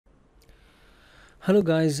Hello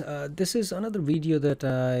guys, this is another video that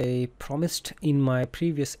I promised in my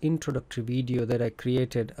previous introductory video that I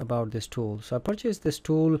created about this tool. So I purchased this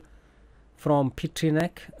tool from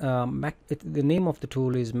Pitrinec. The name of the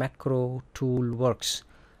tool is Macro ToolWorks.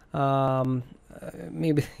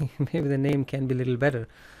 Maybe maybe the name can be a little better,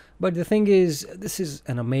 but the thing is, this is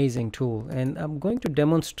an amazing tool, and I'm going to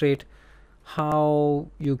demonstrate how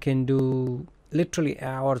you can do literally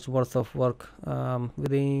hours worth of work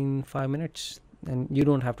within 5 minutes, and you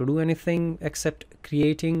don't have to do anything except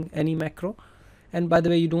creating any macro. And by the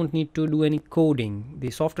way, you don't need to do any coding. The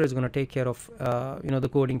software is going to take care of the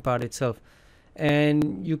coding part itself,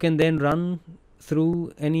 and you can then run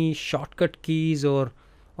through any shortcut keys, or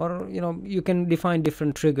you can define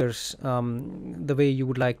different triggers the way you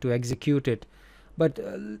would like to execute it. But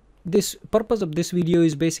this purpose of this video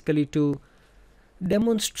is basically to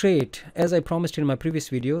demonstrate, as I promised in my previous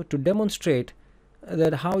video, to demonstrate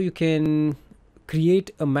that how you can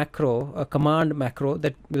create a macro, a command macro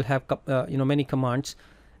that will have many commands,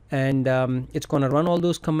 and it's going to run all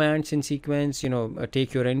those commands in sequence,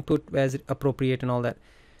 take your input as appropriate and all that.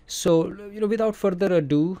 So without further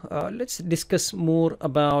ado, let's discuss more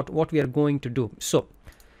about what we are going to do. So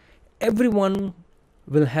everyone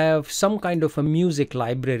will have some kind of a music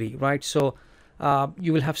library, right? So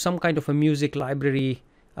you will have some kind of a music library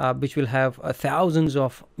which will have thousands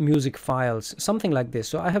of music files, something like this.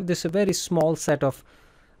 So I have this a very small set of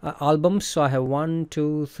albums. So I have 1,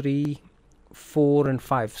 2, 3, 4 and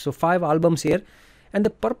 5. So 5 albums here. And the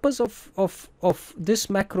purpose of this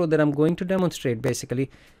macro that I'm going to demonstrate, basically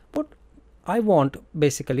what I want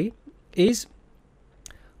basically is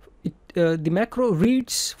the macro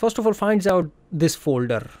reads, first of all, finds out this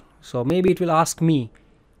folder. So maybe it will ask me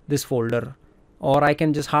this folder, or I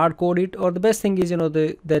can just hard code it. Or the best thing is,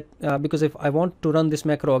 because if I want to run this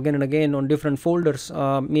macro again and again on different folders,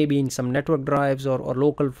 maybe in some network drives or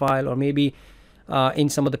local file, or maybe in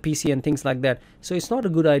some of the PC and things like that. So it's not a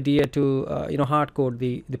good idea to hard code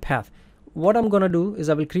the path. What I'm gonna do is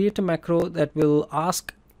I will create a macro that will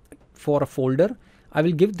ask for a folder. I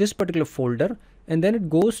will give this particular folder, and then it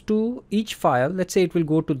goes to each file. Let's say it will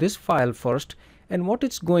go to this file first. And what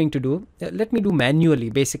it's going to do, let me do manually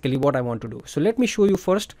basically what I want to do. So let me show you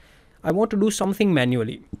first. I want to do something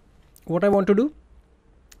manually. What I want to do,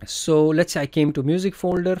 so let's say I came to music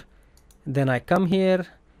folder, then I come here,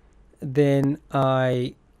 then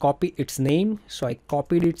I copy its name. So I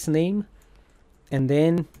copied its name, and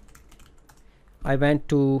then I went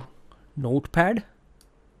to Notepad.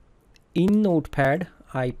 In Notepad,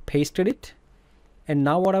 I pasted it. And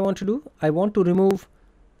now what I want to do, I want to remove,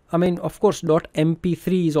 of course,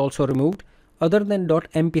 .mp3 is also removed. Other than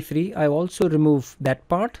 .mp3, I also remove that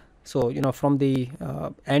part. So, from the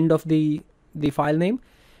end of the file name,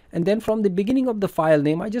 and then from the beginning of the file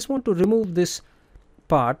name, I just want to remove this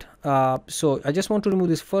part. So I just want to remove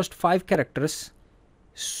this first 5 characters.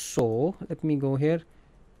 So let me go here.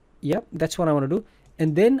 Yep, that's what I want to do.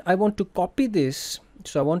 And then I want to copy this.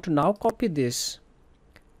 So I want to now copy this.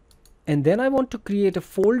 And then I want to create a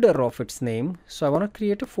folder of its name. So I want to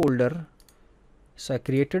create a folder. So I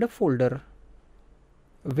created a folder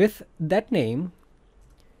with that name.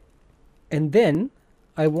 And then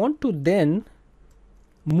I want to then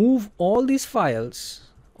move all these files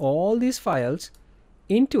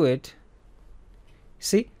into it.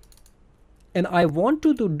 See? And I want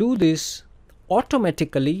to do this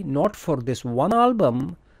automatically, not for this one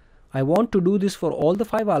album. I want to do this for all the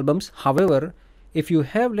 5 albums. However, if you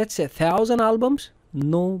have, let's say, 1,000 albums,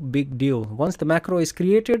 no big deal. Once the macro is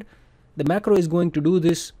created, the macro is going to do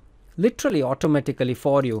this literally automatically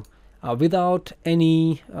for you without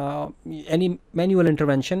any manual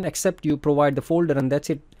intervention, except you provide the folder, and that's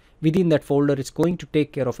it. Within that folder, it's going to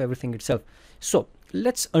take care of everything itself. So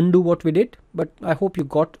let's undo what we did, but I hope you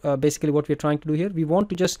got basically what we're trying to do here. We want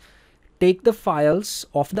to just take the files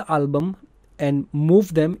of the album and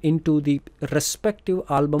move them into the respective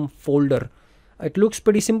album folder. It looks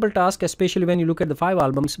pretty simple task, especially when you look at the 5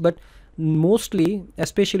 albums, but mostly,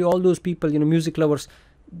 especially all those people, music lovers,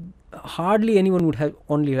 hardly anyone would have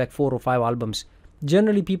only like 4 or 5 albums.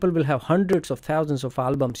 Generally, people will have hundreds of thousands of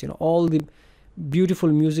albums, all the beautiful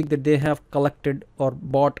music that they have collected or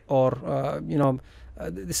bought, or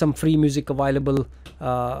some free music available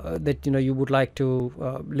that you would like to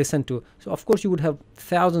listen to. So of course you would have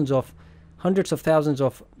hundreds of thousands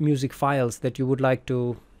of music files that you would like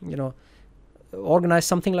to organize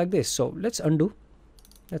something like this. So let's undo.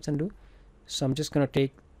 So I'm just going to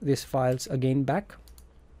take these files again back.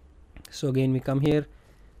 So again we come here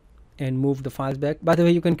and move the files back. By the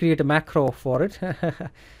way, you can create a macro for it.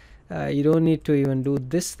 You don't need to even do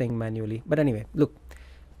this thing manually. But anyway, look,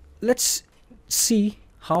 let's see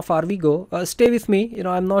how far we go. Stay with me.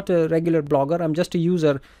 I'm not a regular blogger, I'm just a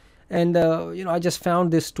user, and I just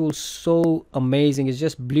found this tool so amazing. It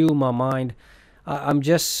just blew my mind. I'm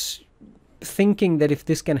just thinking that if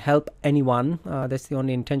this can help anyone, that's the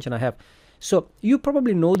only intention I have. So you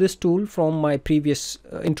probably know this tool from my previous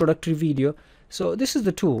introductory video. So this is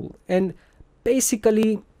the tool, and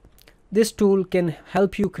basically this tool can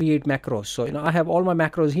help you create macros. So I have all my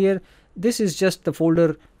macros here. This is just the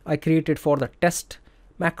folder I created for the test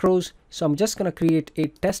macros. So I'm just going to create a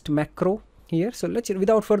test macro here. So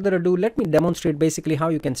without further ado, let me demonstrate basically how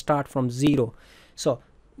you can start from zero. So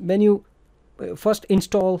when you first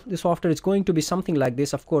install the software, it's going to be something like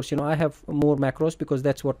this. Of course, I have more macros because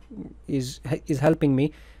that's what is helping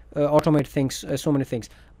me automate things, so many things.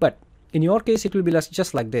 But in your case, it will be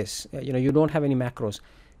just like this. You don't have any macros.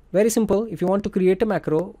 Very simple. If you want to create a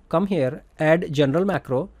macro, come here, add general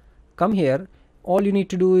macro, come here. All you need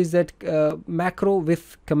to do is that macro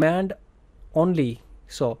with command only.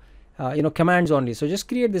 So commands only. So just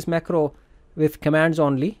create this macro with commands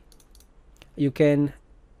only. You can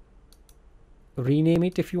rename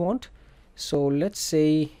it if you want. So let's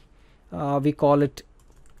say we call it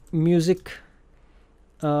music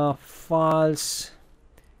files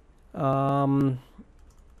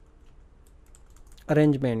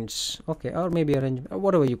arrangements, okay, or maybe arrangement,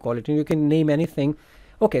 whatever you call it, and you can name anything.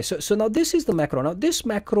 Okay, so now this is the macro. Now this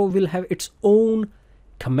macro will have its own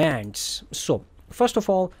commands. So first of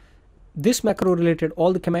all, this macro related,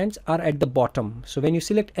 all the commands are at the bottom. So when you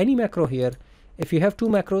select any macro here, if you have two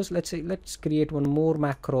macros, let's create one more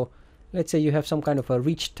macro. Let's say you have some kind of a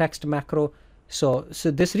rich text macro. So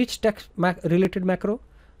this rich text related macro,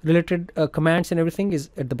 related commands and everything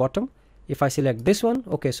is at the bottom. If I select this one,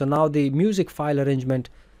 okay, so now the music file arrangement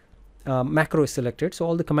macro is selected. So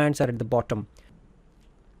all the commands are at the bottom.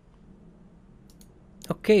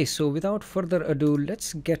 Okay, so without further ado,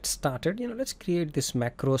 let's get started. Let's create this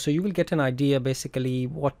macro so you will get an idea basically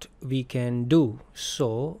what we can do.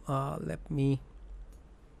 So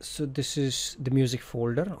so this is the music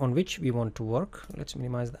folder on which we want to work. Let's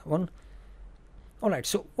minimize that one. All right,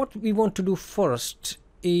 so what we want to do first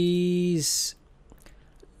is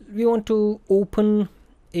we want to open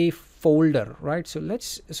a folder, right? So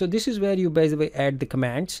this is where you basically add the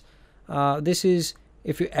commands. This is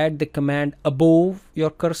if you add the command above your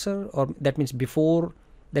cursor, or that means before,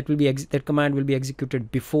 that command will be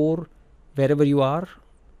executed before wherever you are,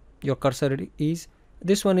 your cursor is.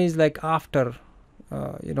 This one is like after,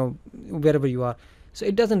 wherever you are. So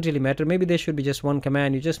it doesn't really matter. Maybe there should be just one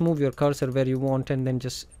command. You just move your cursor where you want and then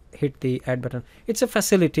just hit the add button. It's a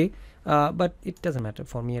facility, but it doesn't matter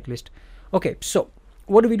for me at least. Okay, so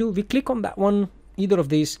what do? We click on that one, either of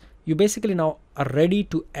these. You basically now are ready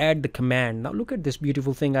to add the command. Now look at this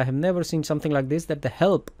beautiful thing. I have never seen something like this, that the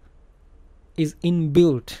help is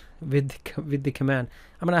inbuilt with the command.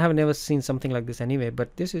 I mean, I have never seen something like this anyway,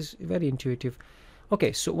 but this is very intuitive.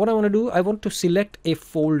 Okay, so what I want to do, I want to select a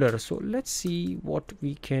folder. So let's see what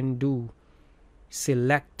we can do.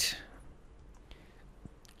 Select.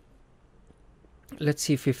 Let's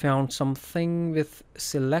see if we found something with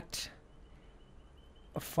select.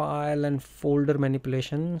 File and folder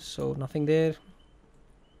manipulation. So nothing there.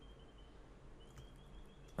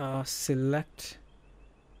 Select.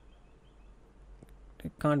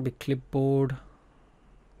 It can't be clipboard.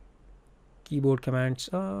 Keyboard commands.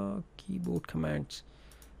 Keyboard commands.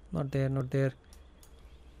 Not there. Not there.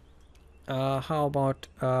 How about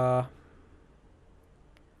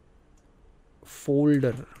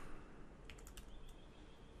folder?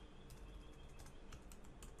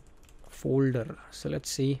 Folder. So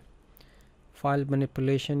let's see. File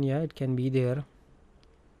manipulation. Yeah, it can be there.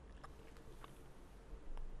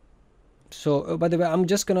 So by the way, I'm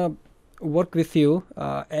just gonna work with you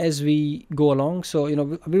as we go along. So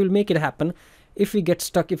we will make it happen. If we get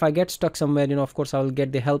stuck, if I get stuck somewhere, of course I'll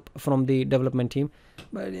get the help from the development team,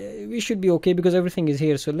 but we should be okay because everything is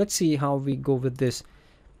here. So let's see how we go with this.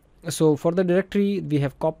 So for the directory, we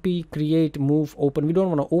have copy, create, move, open. We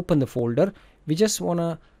don't want to open the folder. We just want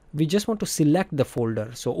to select the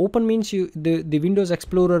folder. So open means the Windows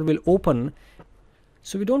Explorer will open.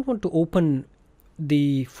 So we don't want to open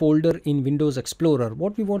the folder in Windows Explorer.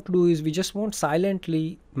 What we want to do is we just want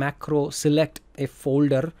silently macro select a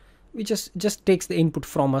folder which just takes the input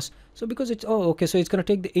from us. So because it's so it's going to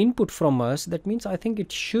take the input from us. That means I think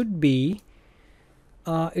it should be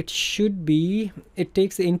it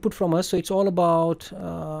takes the input from us. So it's all about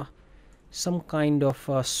some kind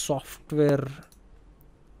of software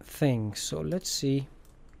thing. So let's see.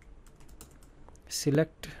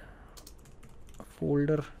 Select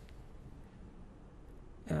folder.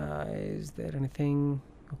 Is there anything?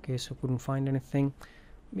 Okay, so couldn't find anything.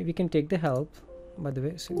 Maybe we can take the help, by the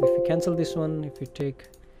way. So if you cancel this one, if you take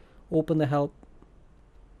open the help.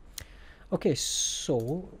 Okay,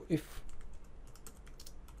 so if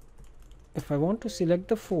I want to select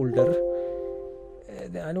the folder,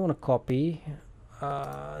 I don't want to copy.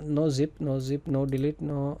 No zip, no delete,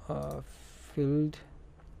 no filled,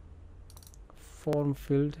 form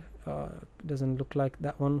filled. Doesn't look like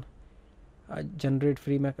that one. Generate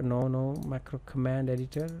free no macro command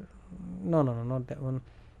editor. No, not that one.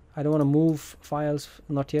 I don't want to move files,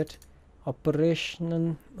 not yet.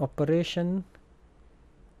 Operation.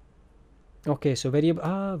 Okay, so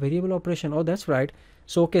variable operation. Oh, that's right.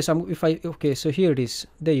 So okay, so so here it is.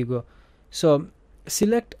 There you go. So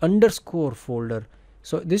select underscore folder.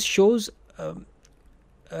 So this shows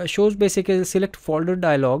basically select folder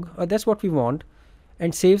dialog. That's what we want,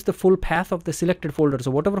 and saves the full path of the selected folder.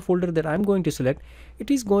 So whatever folder that I'm going to select,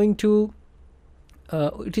 it is going to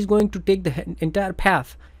take the entire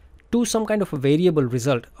path to some kind of a variable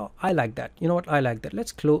result. I like that. You know what? I like that.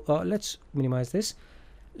 Let's minimize this.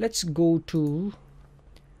 Let's go to,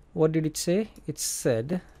 what did it say? It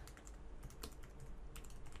said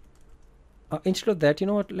instead of that, you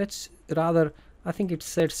know what, let's rather, I think it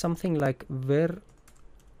said something like where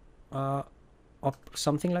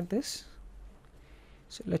something like this.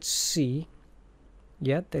 So let's see.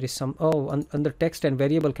 Yeah, there is some under text and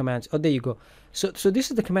variable commands. Oh, there you go. So this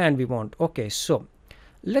is the command we want. Okay, so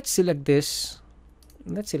let's select this.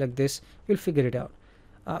 We'll figure it out.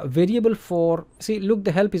 Variable for, see, look,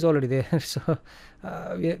 the help is already there. So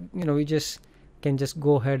we just can just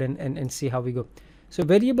go ahead and see how we go. So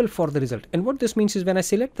variable for the result, and what this means is when I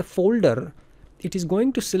select the folder, it is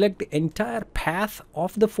going to select the entire path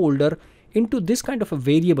of the folder into this kind of a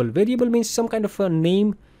variable. Variable means some kind of a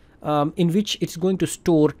name in which it's going to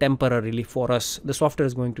store temporarily for us. The software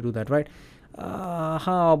is going to do that, right?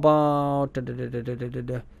 How about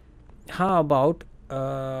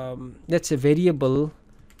let's say variable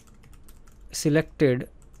selected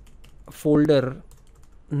folder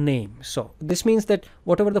name. So this means that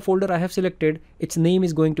whatever the folder I have selected, its name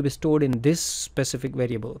is going to be stored in this specific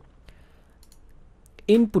variable.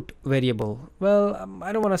 Input variable, well,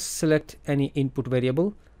 I don't want to select any input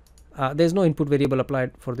variable. There's no input variable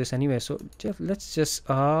applied for this anyway, so let's just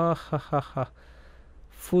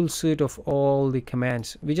full suite of all the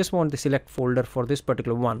commands. We just want the select folder for this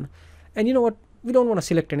particular one, and you know what, we don't want to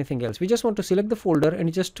select anything else. We just want to select the folder, and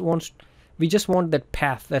we just want that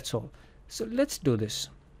path, that's all. So let's do this.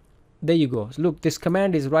 There you go. So look, this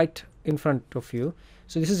command is right in front of you.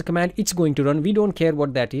 So this is a command it's going to run. We don't care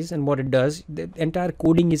what that is and what it does. The entire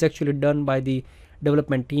coding is actually done by the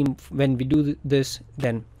development team when we do this.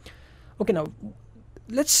 Then okay, now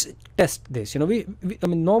let's test this. I mean,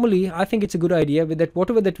 normally I think it's a good idea with that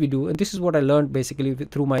whatever that we do, and this is what I learned basically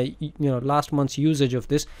through my last month's usage of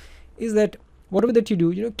this, is that whatever that you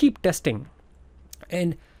do, keep testing.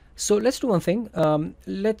 And so let's do one thing.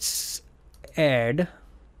 Let's add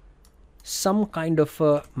some kind of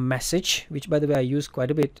a message, which by the way I use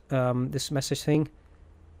quite a bit, this message thing.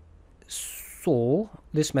 So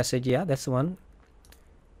this message, yeah, that's the one.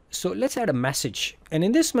 So let's add a message, and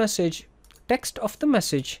in this message, text of the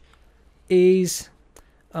message is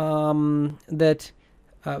that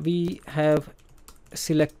we have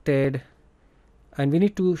selected, and we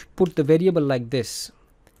need to put the variable like this: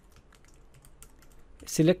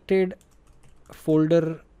 selected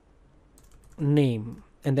folder name,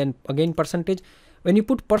 and then again percentage. When you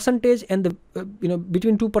put percentage and the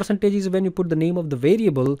between two percentages, when you put the name of the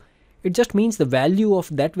variable, it just means the value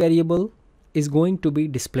of that variable is going to be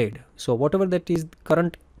displayed. So whatever that is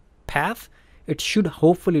current path,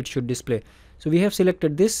 hopefully it should display. So we have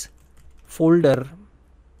selected this folder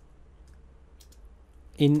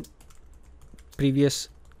in previous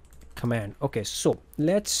command. Okay, so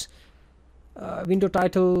let's window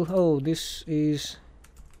title. Oh, this is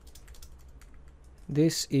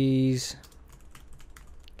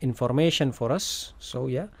information for us. So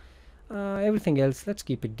yeah, everything else, let's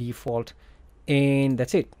keep it default, and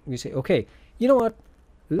that's it. We say okay, you know what,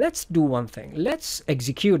 let's do one thing. Let's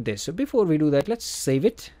execute this. So before we do that, let's save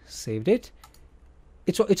it. Saved it.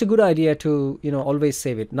 It's a good idea to always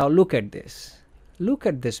save it. Now look at this. Look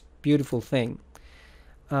at this beautiful thing.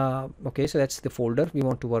 Okay, so that's the folder we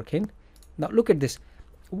want to work in. Now look at this.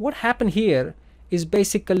 What happened here is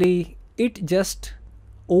basically it just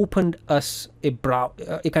opened us a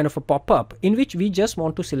kind of a pop-up in which we just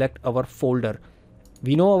want to select our folder.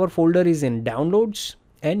 We know our folder is in downloads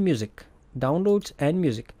and music.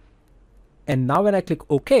 And now when I click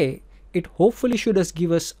OK, it hopefully should just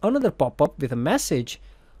give us another pop-up with a message,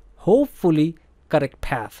 hopefully correct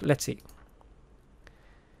path. Let's see.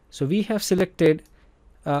 So we have selected,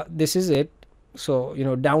 this is it. So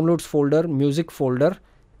downloads folder, music folder.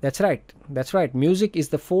 That's right, music is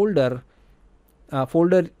the folder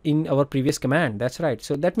in our previous command. That's right.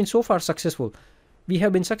 So that means so far successful. We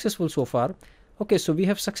have been successful so far. Okay, so we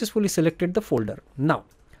have successfully selected the folder. Now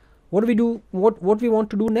what do we do? What we want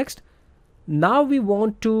to do next? Now we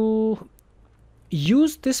want to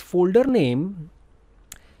use this folder name,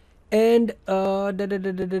 and what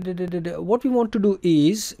we want to do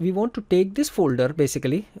is we want to take this folder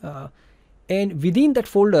basically, and within that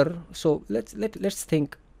folder, so let's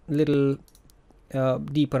think a little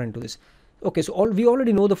deeper into this. Okay, so we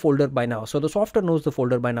already know the folder by now. So the software knows the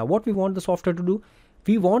folder by now. What we want the software to do?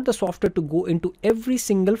 We want the software to go into every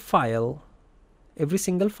single file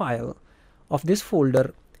of this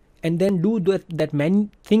folder, and then do that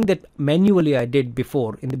thing that manually I did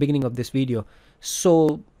before in the beginning of this video.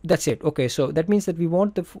 So that's it. Okay, so that means that we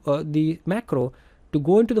want the macro to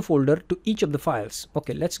go into the folder to each of the files.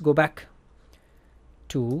 Okay, let's go back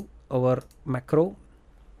to our macro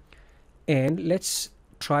and let's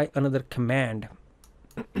try another command.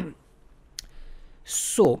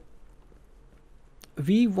 So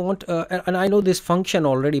we want and I know this function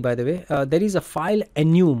already, by the way. There is a file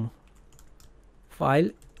enum,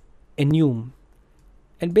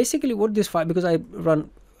 and basically what this file, because I run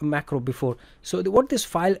macro before, so what this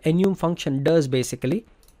file enum function does basically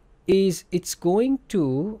is it's going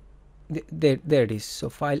to there it is. So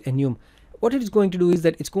file enum, what it is going to do is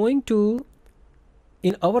that it's going to,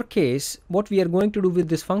 in our case, what we are going to do with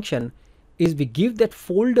this function is we give that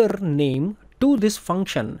folder name to this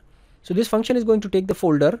function. So this function is going to take the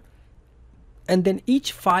folder, and then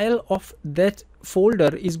each file of that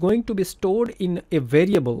folder is going to be stored in a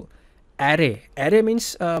variable array. Array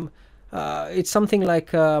means it's something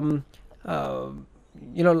like let's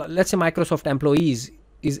say Microsoft employees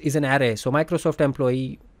is an array. So Microsoft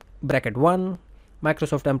employee bracket 1,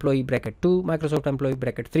 Microsoft employee bracket 2, Microsoft employee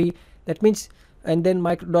bracket 3. That means, and then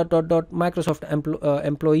Microsoft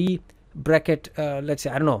employee bracket, let's say,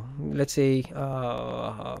 I don't know, let's say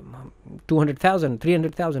 200,000,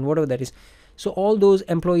 300,000, whatever that is. So all those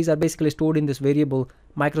employees are basically stored in this variable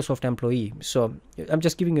Microsoft employee. So I'm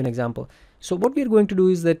just giving you an example. So what we are going to do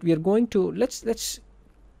is that we are going to, let's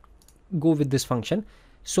go with this function.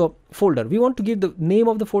 So folder, we want to give the name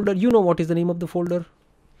of the folder. You know what is the name of the folder?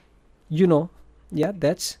 Yeah,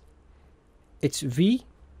 it's V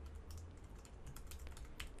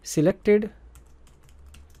selected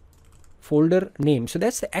folder name. So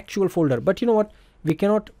that's the actual folder, but you know what, we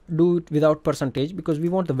cannot do it without percentage because we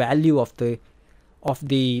want the value of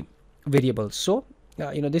the variable. So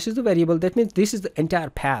this is the variable. That means this is the entire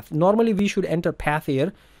path. Normally we should enter path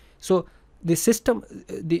here. So the system,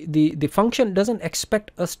 the function doesn't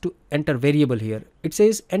expect us to enter variable here. It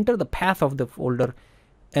says enter the path of the folder,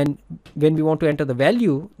 and when we want to enter the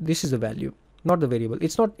value, this is the value, not the variable.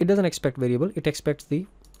 It doesn't expect variable, it expects the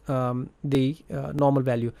normal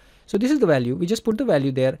value. So this is the value. We just put the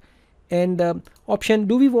value there, and option,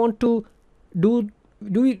 do we want to do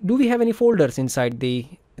we have any folders inside the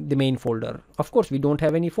main folder? Of course we don't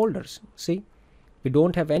have any folders. See, we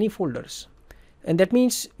don't have any folders, and that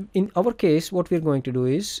means in our case what we're going to do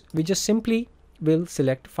is we just simply will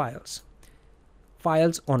select files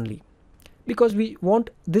only, because we want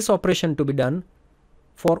this operation to be done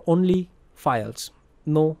for only files,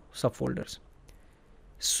 no subfolders.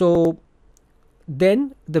 So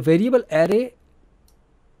then the variable array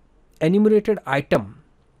enumerated item,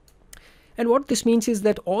 and what this means is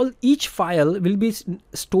that each file will be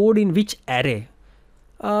stored in which array?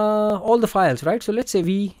 All the files, right? So let's say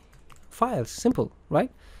V files, simple,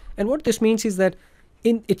 right? And what this means is that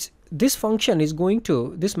this function is going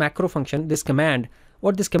to, this macro function, this command,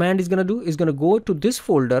 what this command is going to do is going to go to this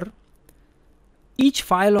folder. Each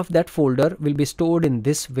file of that folder will be stored in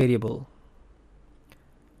this variable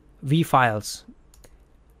V files.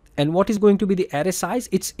 And what is going to be the array size?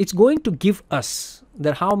 It's going to give us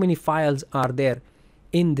that how many files are there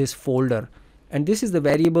in this folder, and this is the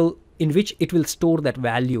variable in which it will store that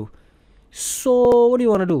value. So what do you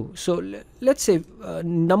want to do? So let's say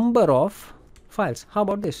number of files. How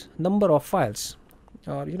about this? Number of files,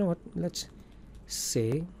 or you know what, let's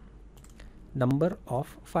say number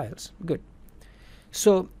of files. Good.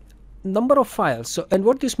 So number of files. So, and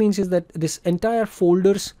what this means is that this entire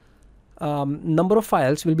folder's number of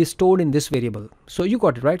files will be stored in this variable. So you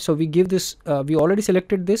got it, right? So we give this, we already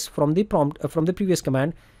selected this from the prompt, from the previous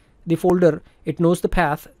command. The folder, it knows the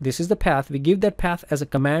path. This is the path. We give that path as a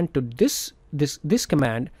command to this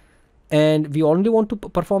command, and we only want to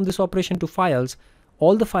perform this operation to files.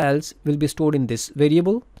 All the files will be stored in this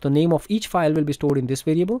variable. The name of each file will be stored in this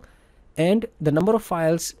variable, and the number of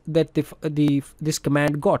files that this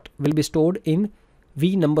command got will be stored in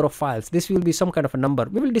v number of files. This will be some kind of a number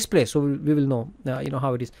we will display, so we will know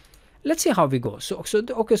how it is. Let's see how we go. So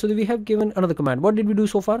we have given another command. What did we do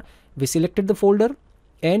so far? We selected the folder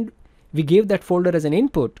and we gave that folder as an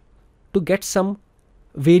input to get some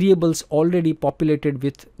variables already populated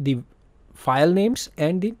with the file names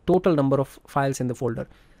and the total number of files in the folder.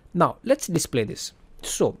 Now let's display this.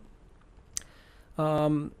 So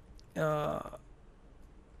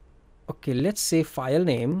okay, let's say file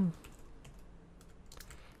name,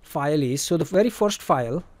 file is, so the very first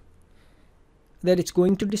file that it's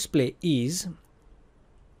going to display is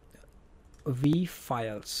v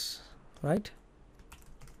files, right?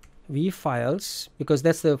 V files, because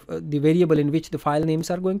that's the variable in which the file names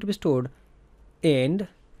are going to be stored, and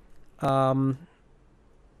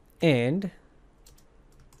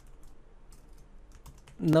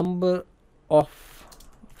number of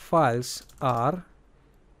files are,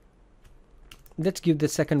 let's give the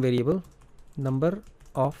second variable, number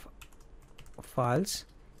of files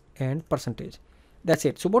and percentage. That's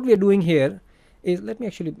it. So what we are doing here is, let me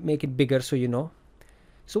actually make it bigger so you know.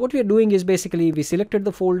 So what we are doing is basically we selected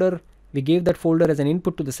the folder, we gave that folder as an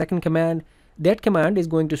input to the second command. That command is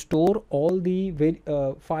going to store all the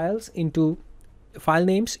files into file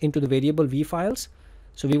names into the variable v files.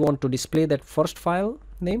 So we want to display that first file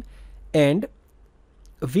name, and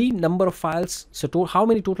v number of files, so how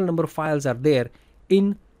many total number of files are there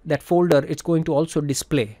in that folder, it's going to also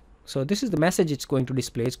display. So this is the message it's going to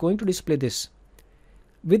display. It's going to display this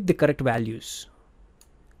with the correct values.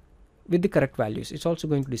 With the correct values, it's also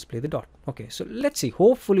going to display the dot. Okay, so let's see,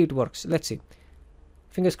 hopefully it works. Let's see,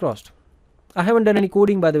 fingers crossed. I haven't done any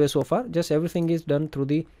coding by the way so far, just everything is done through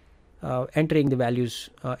the entering the values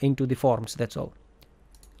into the forms, that's all.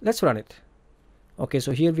 Let's run it. Okay,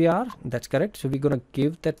 so here we are, that's correct. So we're going to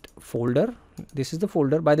give that folder, this is the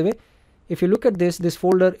folder. By the way, if you look at this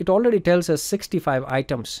folder, it already tells us 65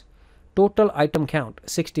 items, total item count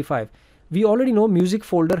 65. We already know music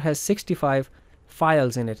folder has 65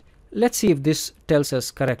 files in it. Let's see if this tells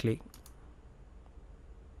us correctly.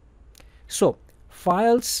 So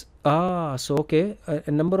files, so okay, a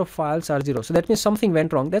number of files are 0, so that means something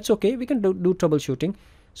went wrong. That's okay, we can do troubleshooting.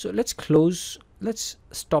 So let's close, let's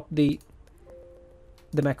stop the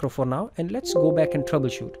macro for now, and let's go back and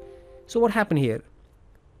troubleshoot. So what happened here?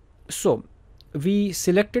 So we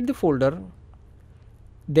selected the folder,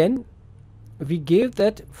 then we gave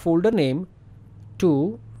that folder name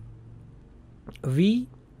to v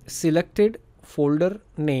selected folder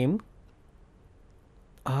name.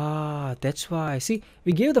 That's why, see,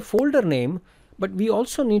 we gave the folder name, but we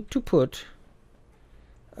also need to put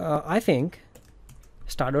I think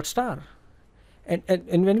star.star.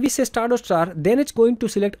 And when we say star.star, then it's going to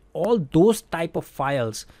select all those type of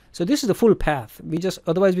files. So this is the full path.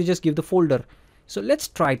 Otherwise we just give the folder. So let's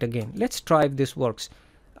try it again. Let's try if this works.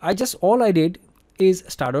 All I did is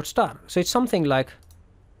star.star. So it's something like,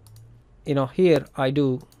 here I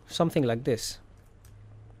do something like this,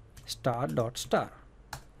 star.star,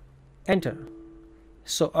 enter.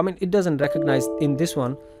 So I mean, it doesn't recognize in this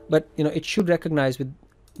one, but it should recognize with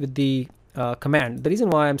the command. The reason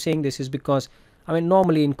why I'm saying this is because I mean,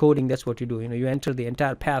 normally in coding, that's what you do. You enter the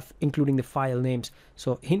entire path, including the file names.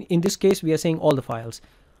 So in this case, we are saying all the files.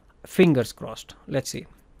 Fingers crossed. Let's see.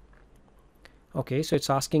 Okay, so it's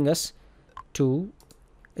asking us to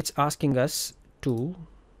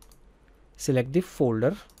select the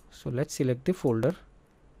folder. So let's select the folder.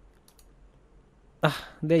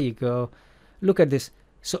 There you go. Look at this.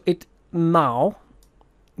 So it now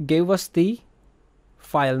gave us the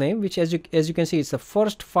file name, which as you can see, it's the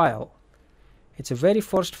first file. It's a very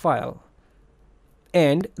first file,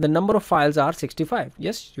 and the number of files are 65.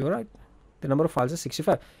 Yes, you're right. The number of files is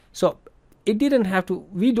 65. So it didn't have to.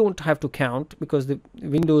 We don't have to count because the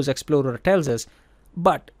Windows Explorer tells us.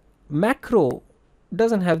 But Macro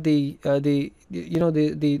doesn't have the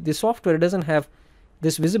software doesn't have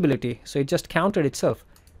this visibility, so it just counted itself,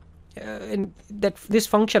 and that this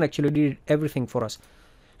function actually did everything for us.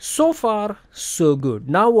 So far, so good.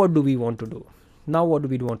 Now what do we want to do?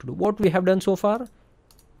 What we have done so far,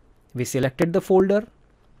 we selected the folder.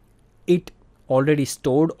 It already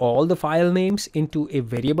stored all the file names into a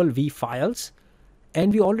variable v files,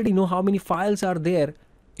 and we already know how many files are there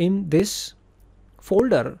in this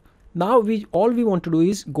folder. Now all we want to do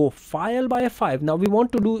is go file by file. Now we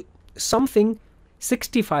want to do something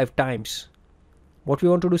 65 times. What we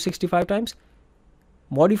want to do 65 times?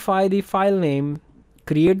 Modify the file name,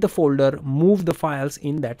 create the folder, move the files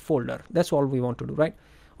in that folder. That's all we want to do, right?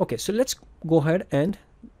 Okay, so let's go ahead and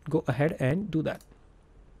do that.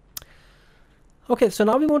 Okay, so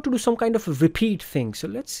now we want to do some kind of a repeat thing. So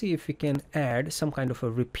let's see if we can add some kind of a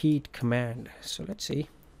repeat command. So let's see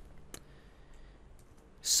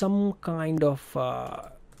some kind of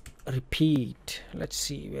repeat. Let's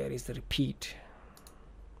see, where is the repeat?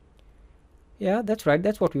 Yeah, that's right,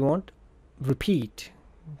 that's what we want, repeat.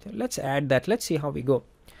 So let's add that. Let's see how we go.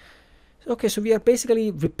 Okay, so we are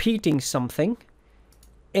basically repeating something,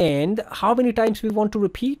 and how many times we want to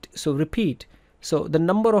repeat. So repeat, so the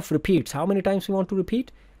number of repeats, how many times we want to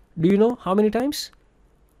repeat. Do you know how many times?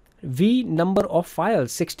 V number of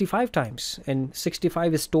files, 65 times. And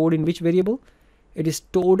 65 is stored in which variable? It is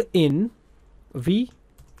stored in V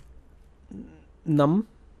number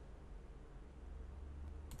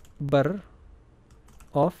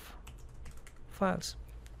of files.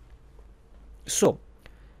 So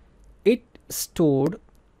it stored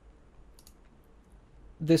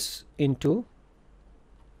this into,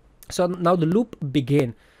 so now the loop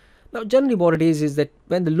began. Now generally what it is that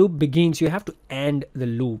when the loop begins, you have to end the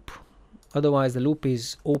loop, otherwise the loop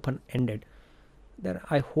is open-ended. There,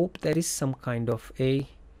 I hope there is some kind of a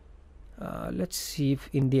let's see if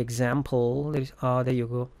in the example there is, there you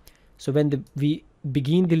go. So when we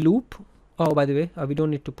begin the loop, oh, by the way, we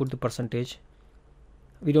don't need to put the percentage.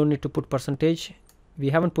 We don't need to put percentage. We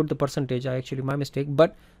haven't put the percentage, actually my mistake,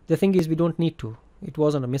 but the thing is we don't need to. It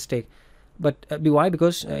wasn't a mistake. But why?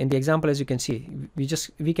 Because in the example, as you can see,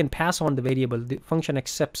 we can pass on the variable. The function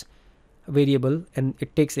accepts a variable and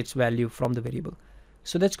it takes its value from the variable.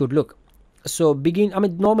 So that's good. Look, so begin, I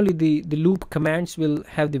mean normally the loop commands will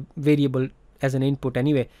have the variable as an input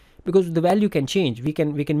anyway, because the value can change. We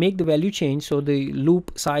can make the value change, so the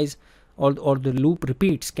loop size or the loop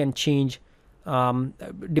repeats can change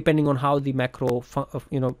depending on how the macro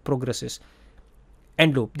progresses.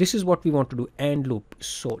 End loop, this is what we want to do, end loop.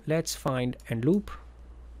 So let's find end loop,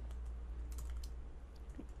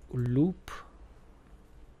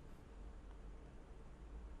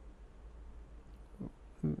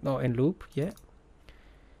 no, end loop. Yeah,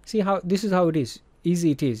 see how this is how it is,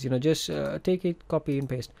 easy it is, just take it, copy and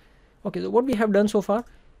paste. Okay, so what we have done so far,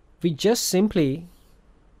 we just simply,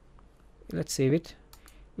 let's save it,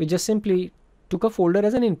 we just simply took a folder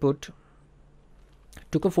as an input,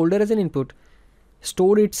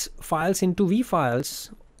 stored its files into V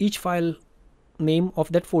files. Each file name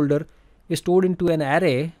of that folder is stored into an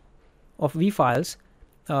array of V files,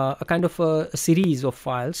 a kind of a series of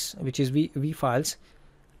files, which is V files,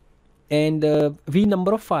 and V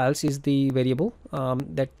number of files is the variable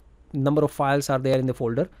that number of files are there in the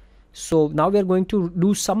folder. So now we are going to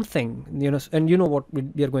do something, and you know what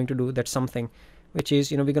we are going to do, that something, which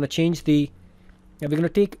is, we're going to change the, we're going to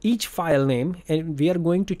take each file name and we are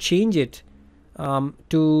going to change it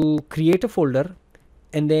to create a folder,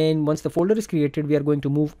 and then once the folder is created, we are going to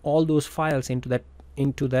move all those files into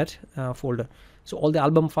that folder. So all the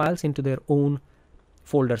album files into their own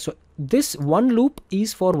folder. So this one loop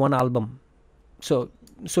is for one album. So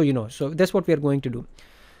so that's what we are going to do.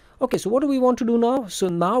 Okay, so what do we want to do now? So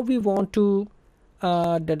now we want to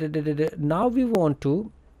now we want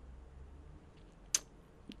to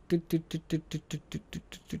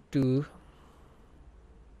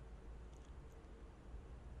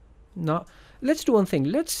now let's do one thing.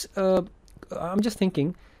 Let's I'm just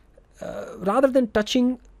thinking, rather than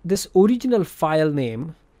touching this original file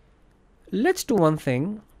name, let's do one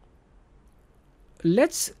thing.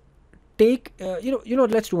 Let's take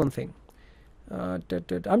let's do one thing.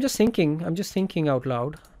 I'm just thinking out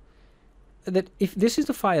loud that if this is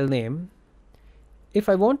the file name, if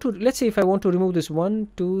I want to, let's say if I want to remove this 1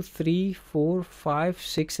 2 3 4 5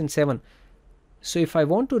 6 and 7, so if I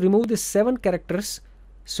want to remove this 7 characters,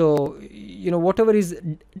 so whatever is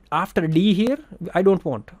after D here, I don't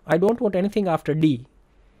want anything after D.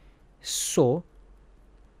 So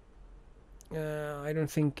I don't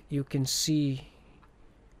think you can see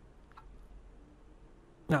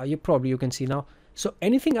now. You can see now. So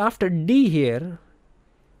anything after D here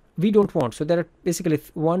we don't want. So there are basically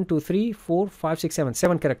 1 2 3 4 5 6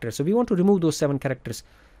 7 characters. So we want to remove those 7 characters,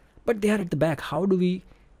 but they are at the back. How do we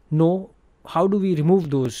know? How do we remove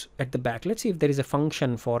those at the back? Let's see if there is a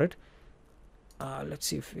function for it. Let's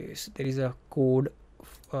see if there is a code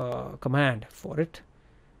command for it.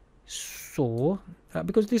 So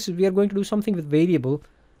because we are going to do something with variable,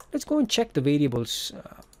 let's go and check the variables.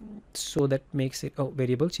 So that makes it,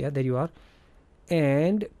 variables, yeah, there you are.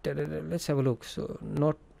 And let's have a look. So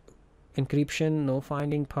not encryption, no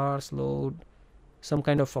finding, parse, load, some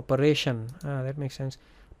kind of operation. That makes sense.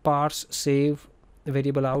 Parse, save,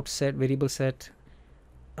 variable out, set, variable set.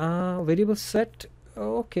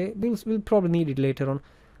 Okay, we'll probably need it later on,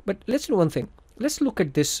 but let's do one thing. Let's look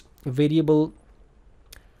at this variable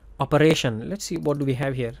operation. Let's see what do we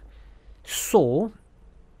have here. So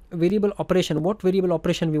variable operation, what variable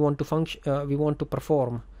operation we want to function, we want to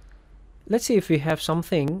perform. Let's say if we have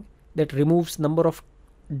something that removes number of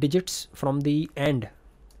digits from the end.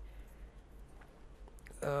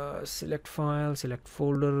 Select file, select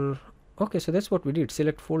folder. Okay, so that's what we did.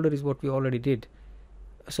 Select folder is what we already did.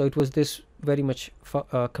 So it was this very much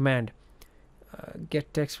command.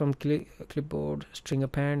 Get text from clipboard, string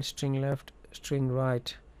append, string left, string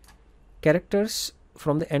right. Characters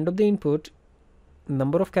from the end of the input,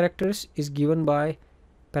 number of characters is given by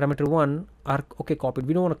parameter 1 are okay copied.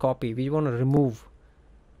 We don't want to copy, we want to remove.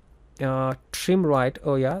 Trim right,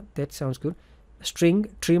 oh yeah, that sounds good. String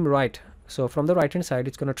trim right, so from the right hand side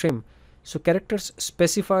it's going to trim. So characters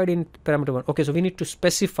specified in parameter 1. Okay, so we need to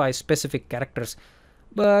specify specific characters,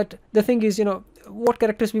 but the thing is, you know, what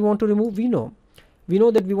characters we want to remove. We know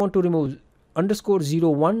that we want to remove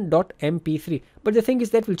 _01.mp3, but the thing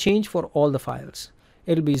is that will change for all the files.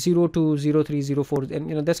 It'll be 02, 03, 04, and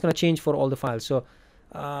you know that's going to change for all the files. So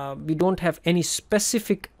we don't have any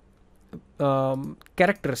specific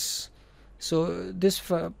characters. So this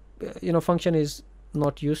function is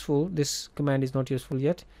not useful. This command is not useful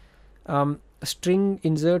yet. String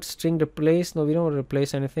insert, string replace. No, we don't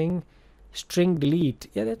replace anything. String delete.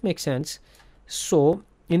 Yeah, that makes sense. So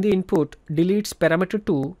in the input, deletes parameter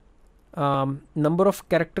 2, number of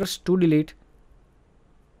characters to delete,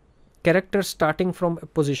 characters starting from a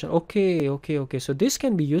position. Okay. So this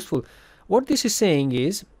can be useful. What this is saying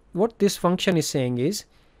is, what this function is saying is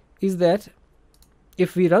that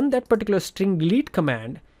if we run that particular string delete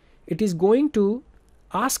command, it is going to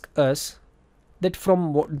ask us that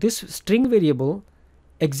from this string variable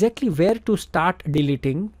exactly where to start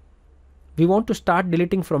deleting. We want to start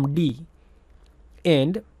deleting from D,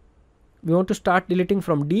 and we want to start deleting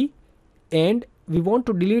from D, and we want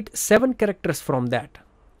to delete 7 characters from that.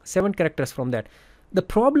 7 characters from that. The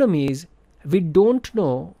problem is we don't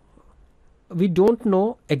know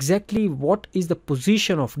exactly what is the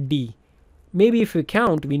position of D. Maybe if we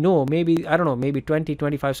count, we know, maybe I don't know, maybe 20,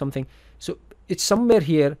 25 something. So it's somewhere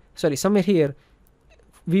here, somewhere here.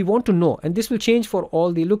 We want to know, and this will change for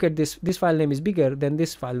all the, look at this file name is bigger than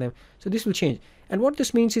this file name, so this will change. And what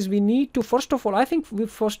this means is we need to, first of all, I think we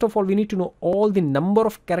need to know all the number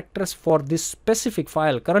of characters for this specific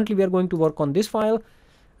file. Currently we are going to work on this file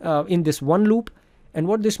in this one loop, and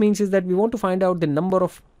what this means is that we want to find out the number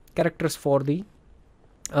of characters for the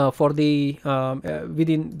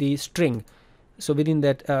within the string, so within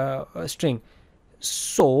that string.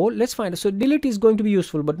 So let's find, so delete is going to be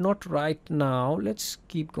useful, but not right now. Let's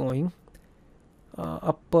keep going.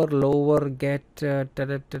 Upper, lower, get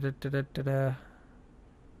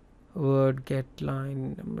word, get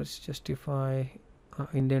line, numbers, justify,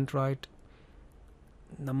 indent right,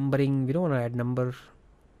 numbering. We don't want to add number,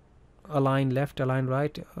 align left, align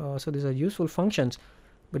right. So these are useful functions,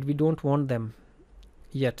 but we don't want them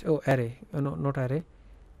yet. Oh, array. No, not array.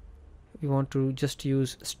 We want to just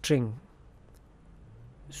use string.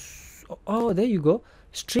 Oh, there you go.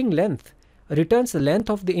 String length returns the length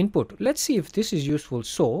of the input. Let's see if this is useful.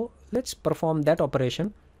 So let's perform that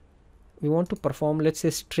operation. We want to perform, let's say,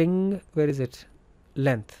 string, where is it,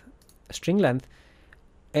 length, string length,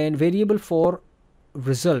 and variable for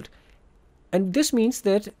result. And this means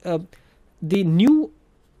that the new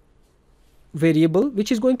variable,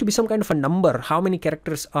 which is going to be some kind of a number, how many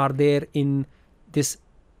characters are there in this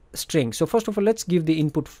string. So first of all, let's give the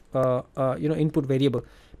input input variable.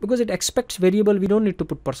 Because it expects variable, we don't need to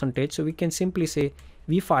put percentage, so we can simply say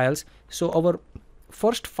vfiles. So our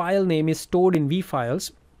first file name is stored in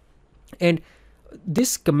vfiles, and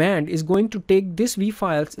this command is going to take this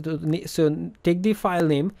vfiles, so take the file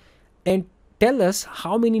name and tell us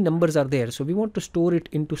how many numbers are there. So we want to store it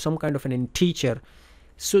into some kind of an integer.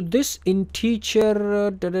 So this integer,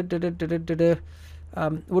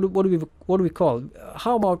 what do we call?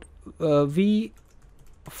 How about v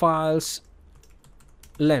files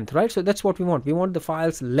length, right? So that's what we want. We want the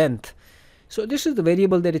file's length. So this is the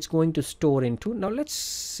variable that it's going to store into. Now let's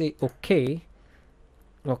say okay.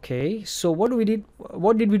 So what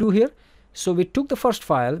did we do here? So we took the first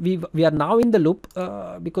file. We are now in the loop.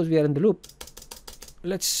 Because we are in the loop,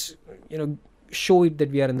 let's show it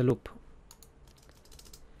that we are in the loop.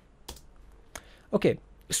 Okay,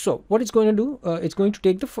 so what it's going to do, it's going to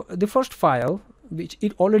take the first file, which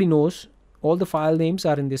it already knows all the file names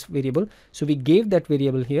are in this variable, so we gave that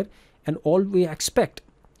variable here, and all we expect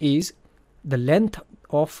is the length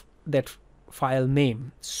of that file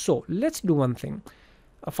name. So let's do one thing.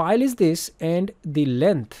 A file is this, and the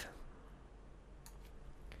length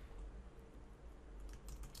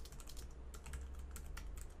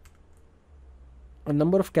a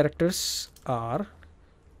number of characters are,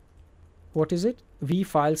 what is it, v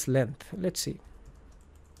files length. Let's see,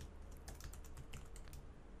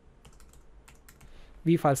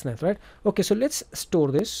 v files length, right? Okay, so let's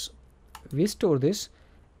store this. We store this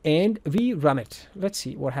and we run it. Let's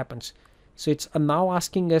see what happens. So it's now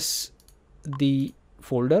asking us the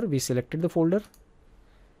folder. We selected the folder.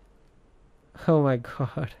 Oh my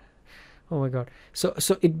god, oh my god. So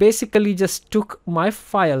it basically just took my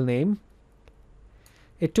file name.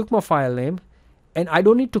 It took my file name and I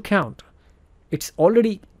don't need to count. It's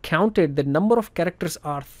already counted. The number of characters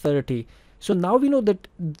are 30. So now we know that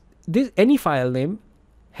this any file name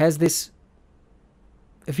has this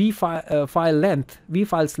v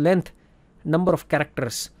files length number of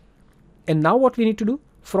characters. And now what we need to do,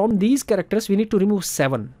 from these characters we need to remove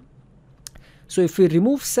 7. So if we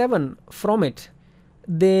remove 7 from it,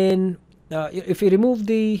 then if we remove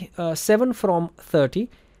the 7 from 30,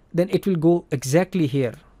 then it will go exactly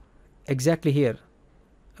here, exactly here,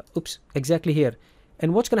 exactly here.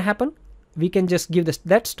 And what's going to happen, we can just give this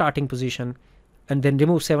that starting position and then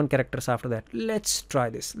remove 7 characters after that. Let's try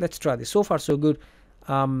this. Let's try this. So far so good.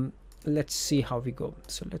 Let's see how we go.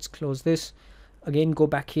 So let's close this again, go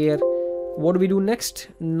back here. What do we do next?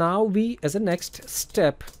 Now we, as a next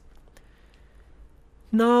step,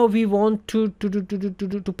 now we want to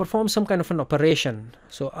perform some kind of an operation.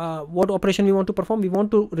 So what operation we want to perform? We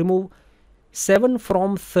want to remove 7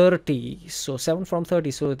 from 30. So 7 from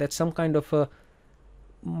 30, so that's some kind of a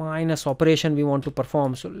minus operation we want to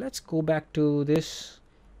perform. So let's go back to this.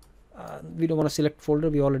 We don't want to select folder,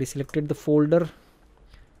 we already selected the folder.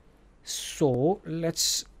 So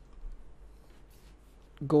let's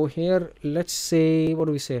go here. Let's say, what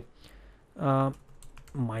do we say,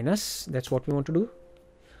 minus, that's what we want to do.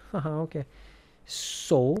 Okay,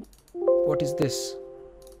 so what is this?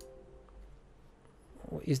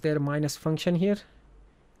 Is there a minus function here?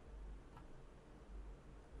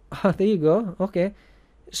 There you go. Okay,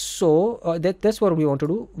 so that's what we want to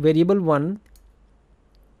do. Variable 1,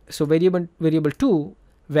 so variable 2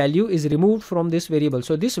 value is removed from this variable.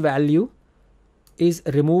 So this value is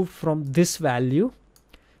removed from this value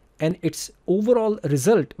and its overall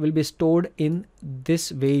result will be stored in this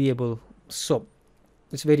variable. So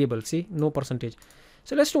this variable, see, no percentage.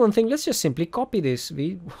 So let's do one thing. Let's just simply copy this.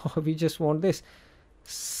 We just want this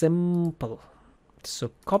simple.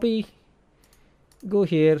 So copy, go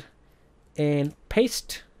here and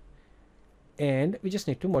paste, and we just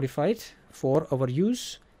need to modify it for our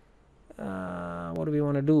use. What do we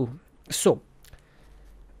want to do? So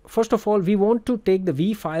first of all, we want to take the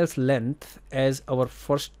v files length as our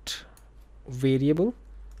first variable,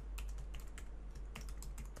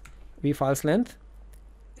 v files length.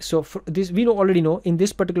 So for this, we already know in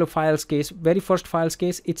this particular files case, very first files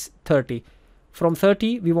case, it's 30. From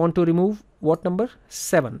 30 we want to remove what number?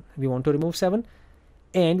 7. We want to remove 7,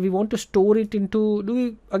 and we want to store it into, do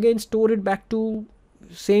we again store it back to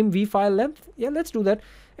same v file length? Yeah, let's do that.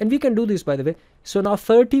 And we can do this, by the way. So now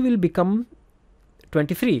 30 will become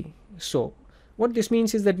 23. So what this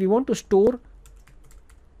means is that we want to store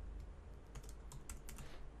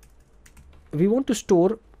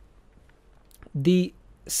the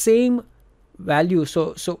same value.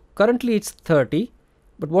 So currently it's 30,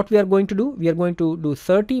 but what we are going to do, we are going to do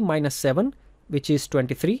 30 minus 7, which is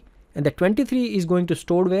 23, and the 23 is going to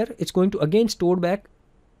store where? It's going to again store back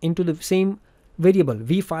into the same variable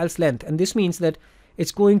v files length, and this means that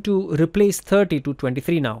it's going to replace 30 to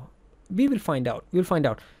 23 now. We will find out. We'll find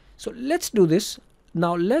out. So let's do this.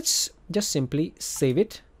 Now let's just simply save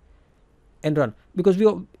it and run, because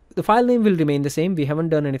the file name will remain the same. We haven't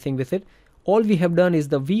done anything with it. All we have done is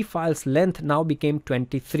the v files length now became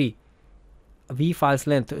 23. V files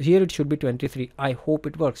length, here it should be 23. I hope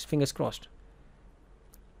it works, fingers crossed.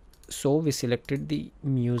 So we selected the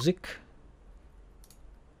music.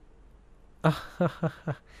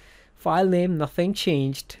 File name, nothing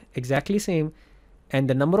changed, exactly same, and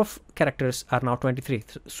the number of characters are now 23.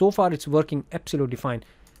 So far it's working absolutely fine.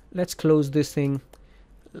 Let's close this thing.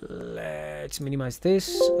 Let's minimize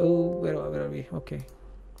this. Oh, where are we? Okay,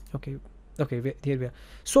 here we are.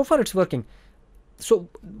 So far it's working. So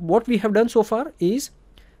what we have done so far is,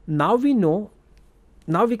 now we know,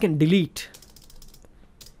 now we can delete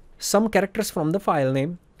some characters from the file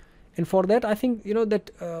name. And for that, I think, you know,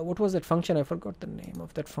 that what was that function? I forgot the name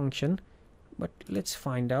of that function, but let's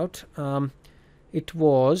find out. It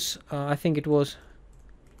was I think it was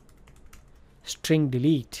string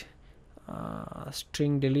delete.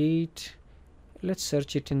 String delete. Let's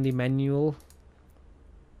search it in the manual.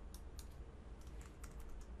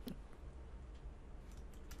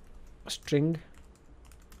 String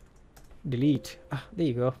delete. There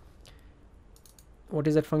you go. What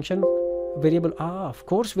is that function? Variable. Of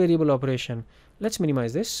course, variable operation. Let's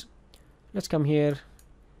minimize this. Let's come here.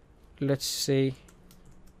 Let's say,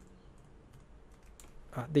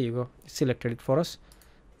 there you go, it selected it for us.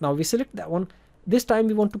 Now we select that one. This time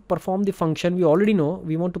we want to perform the function we already know.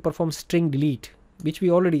 We want to perform string delete, which we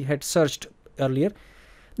already had searched earlier.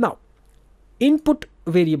 Now input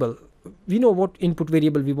variable, we know what input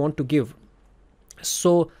variable we want to give.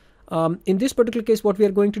 So in this particular case, what we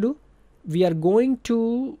are going to do, we are going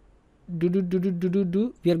to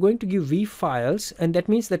we are going to give v files, and that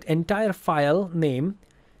means that entire file name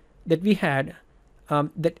that we had,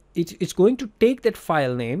 that it's going to take that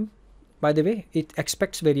file name. By the way, it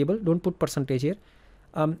expects variable, don't put percentage here,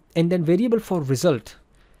 and then variable for result.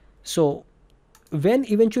 So when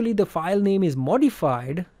eventually the file name is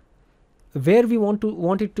modified, where we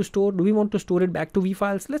want it to store, do we want to store it back to v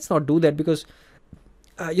files? Let's not do that, because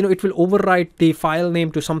you know, it will overwrite the file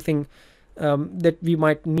name to something that we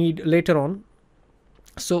might need later on.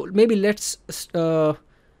 So maybe let's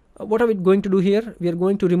what are we going to do here? We are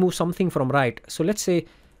going to remove something from right. So let's say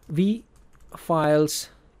v files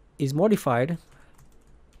is modified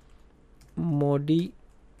from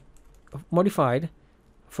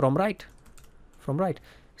right.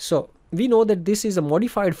 So we know that this is a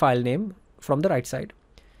modified file name from the right side.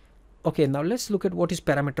 Okay, now let's look at what is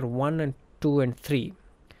parameter 1 and 2 and 3.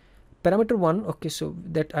 Parameter 1, okay, so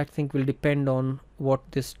that I think will depend on what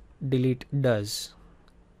this delete does.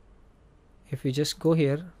 If we just go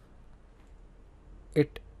here,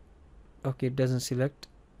 it doesn't select,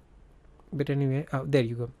 but anyway, there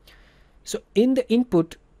you go. So in the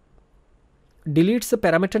input, deletes the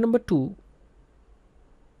parameter number 2,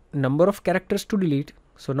 number of characters to delete.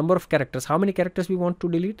 So number of characters, how many characters we want to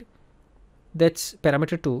delete? That's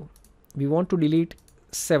parameter 2. We want to delete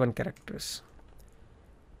 7 characters.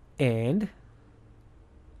 And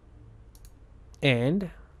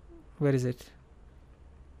where is it?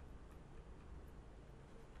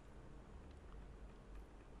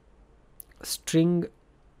 String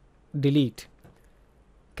delete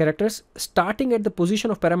characters starting at the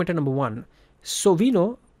position of parameter number 1. So we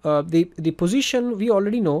know the position we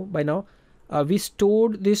already know by now. We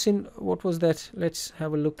stored this in, what was that? Let's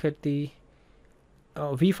have a look at the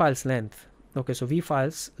v files length. Okay, so v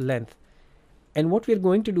files length. And what we are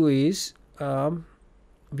going to do is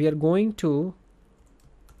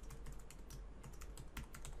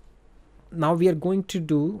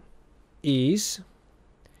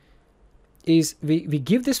we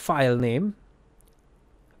give this file name,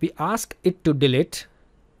 we ask it to delete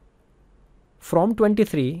from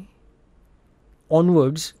 23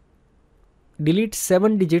 onwards, delete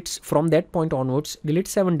 7 digits from that point onwards, delete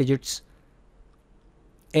 7 digits,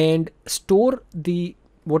 and store the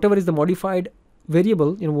whatever is the modified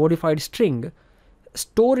variable, you know, modified string,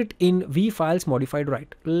 store it in v files modified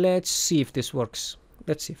right. Let's see if this works.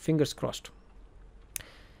 Let's see, fingers crossed.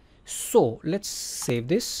 So let's save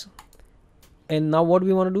this. And now what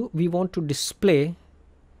we want to do, we want to display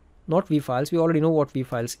not v files, we already know what v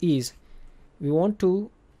files is. We want to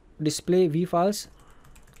display v files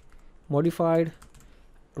modified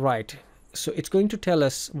right. So it's going to tell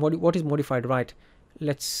us what is modified right.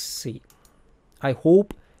 Let's see. I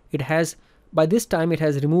hope it has, by this time it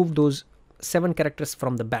has removed those 7 characters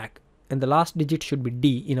from the back, and the last digit should be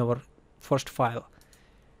D in our first file.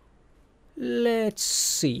 Let's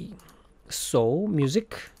see. So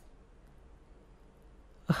music.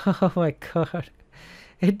 Oh my god,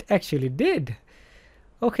 it actually did.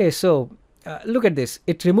 Okay, so look at this.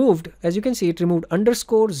 It removed, as you can see, it removed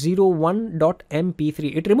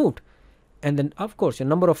 _01.mp3. It removed, and then of course a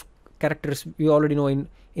number of characters we already know in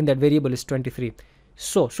that variable is 23.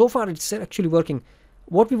 So far it's actually working.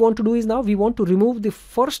 What we want to do is now we want to remove the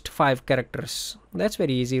first 5 characters. That's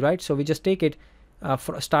very easy, right? So we just take it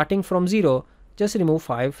starting from 0, just remove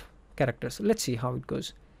 5 characters. Let's see how it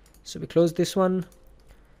goes. So we close this one.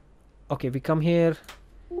 Okay, we come here,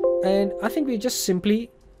 and I think we just simply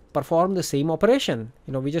perform the same operation.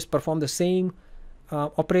 You know, we just perform the same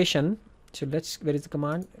operation. So where is the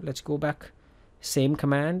command? Let's go back. Same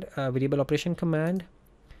command, variable operation command.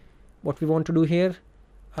 What we want to do here,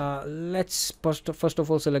 let's first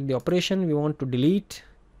of all select the operation. We want to delete,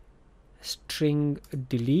 string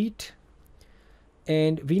delete,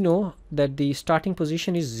 and we know that the starting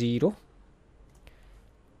position is 0.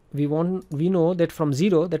 We know that from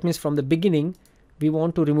 0, that means from the beginning, we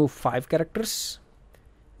want to remove 5 characters.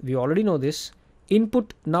 We already know this.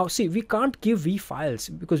 Input, now see, we can't give v files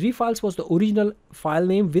because v files was the original file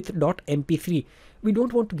name with .mp3. We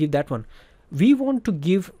don't want to give that one. We want to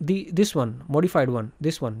give this one, modified one,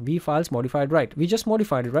 this one, v files modified right. We just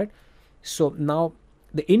modified it, right? So now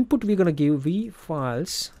the input we're going to give v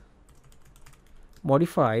files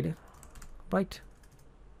modified right,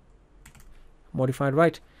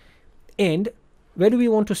 and where do we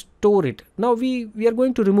want to store it? Now we are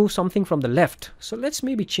going to remove something from the left, so let's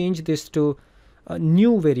maybe change this to a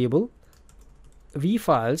new variable, v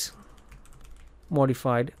files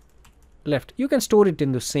modified left. You can store it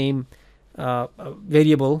in the same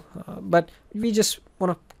variable, but we just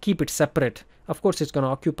want to keep it separate. Of course it's going to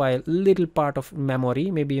occupy a little part of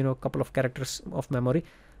memory, maybe a couple of characters of memory,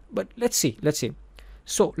 but let's see.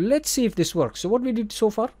 So let's see if this works. So what we did so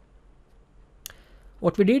far,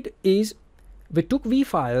 what we did is we took v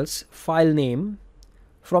files file name.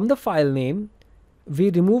 From the file name we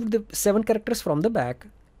removed the 7 characters from the back,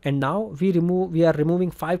 and now we are removing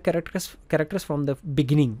 5 characters from the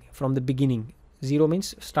beginning. 0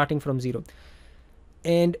 means starting from 0,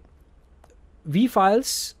 and v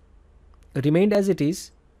files remained as it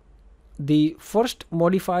is. The first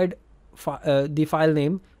modified the file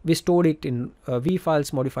name, we stored it in v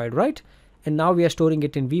files modified right, and now we are storing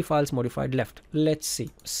it in v files modified left. Let's see,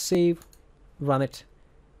 save, run it,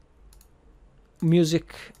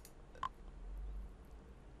 music.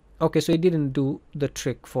 Okay, so it didn't do the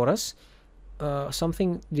trick for us.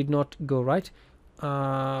 Something did not go right.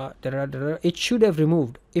 It should have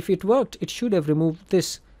removed, if it worked, it should have removed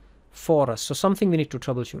this for us. So something we need to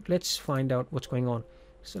troubleshoot. Let's find out what's going on.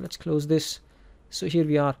 So let's close this. So here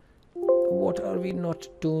we are. What are we not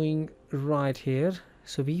doing right here?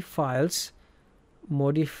 So v files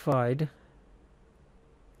modified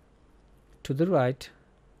to the right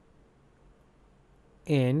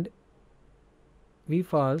and v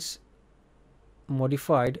files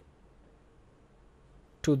modified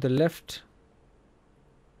to the left.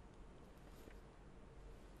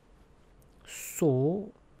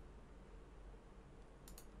 So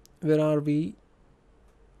where are we?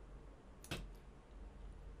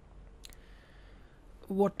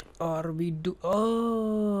 What are we do?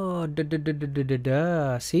 Oh,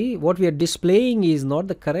 see, what we are displaying is not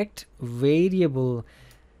the correct variable.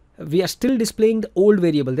 We are still displaying the old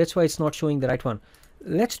variable. That's why it's not showing the right one.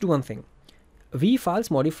 Let's do one thing. V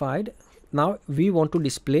files modified. Now we want to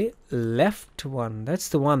display left one. That's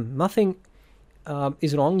the one. Nothing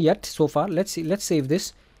is wrong yet so far. Let's see. Let's save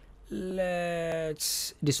this.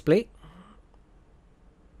 Let's display.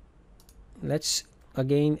 Let's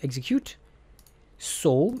again execute.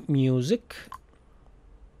 So music.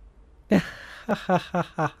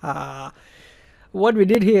 What we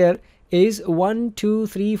did here is 1 2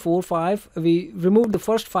 3 4 5. We removed the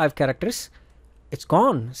first 5 characters. It's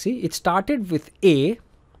gone. See, it started with A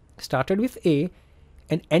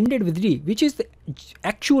and ended with D, which is the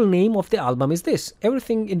actual name of the album. Is this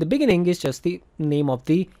everything in the beginning is just the name of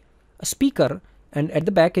the speaker, and at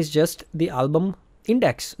the back is just the album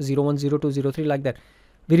index 01 02 03, like that.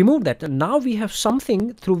 We removed that, and now we have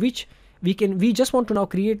something through which we just want to now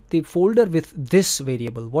create the folder with this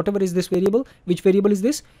variable, whatever is this variable. Which variable is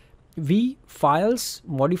this? V files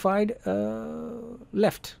modified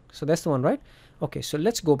left. So that's the one, right? Okay, so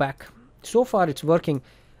let's go back. So far it's working.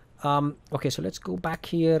 Okay, so let's go back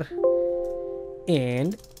here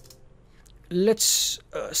and let's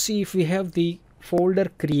see if we have the folder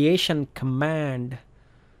creation command.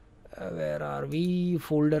 Where are we?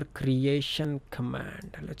 Folder creation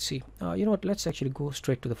command. Let's see. You know what, let's actually go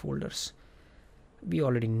straight to the folders. We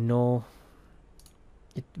already know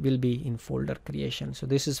it will be in folder creation. So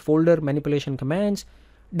this is folder manipulation commands,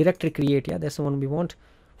 directory create. Yeah, that's the one we want.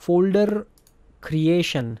 Folder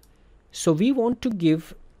creation. So we want to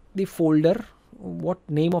give the folder, what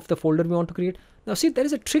name of the folder we want to create. Now see, there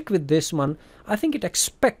is a trick with this one. I think it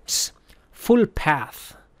expects full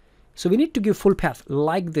path. So we need to give full path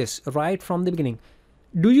like this right from the beginning.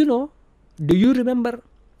 Do you know? Do you remember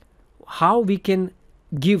how we can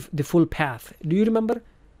give the full path? Do you remember?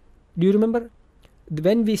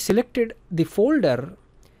 When we selected the folder,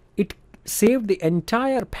 it saved the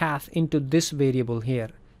entire path into this variable here.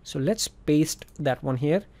 So let's paste that one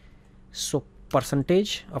here. So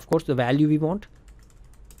percentage, of course, the value we want,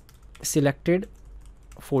 selected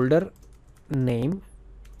folder name.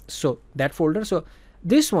 So that folder. So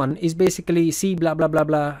this one is basically C blah blah blah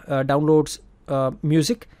blah downloads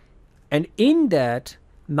music, and in that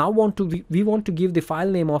now we want to give the file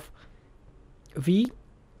name of v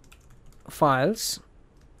files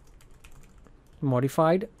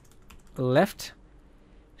modified left.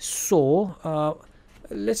 So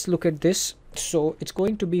let's look at this. So it's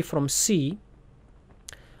going to be from C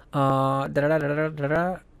in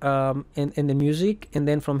the music, and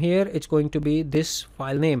then from here it's going to be this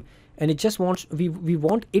file name, and it just wants we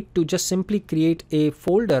want it to just simply create a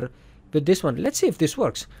folder with this one. Let's see if this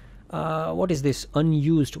works. What is this?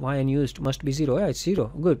 Unused. Why unused? Must be 0. Yeah, it's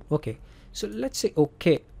 0. Good. Okay. So let's say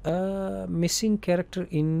okay. Missing character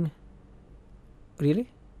in. Really?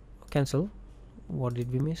 Cancel. What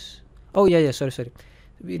did we miss? Oh yeah. Sorry.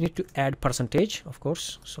 We need to add percentage, of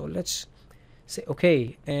course. So let's say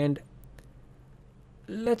okay, and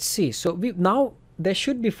let's see. So now there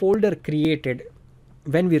should be folder created.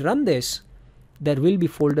 When we run this, there will be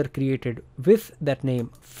folder created with that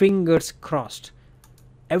name. Fingers crossed.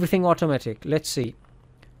 Everything automatic. Let's see.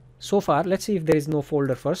 So far, let's see if there is no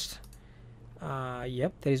folder first.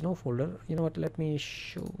 Yep, there is no folder. You know what? Let me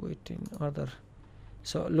show it in other.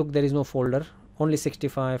 So look, there is no folder. Only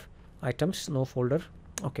 65 items, no folder.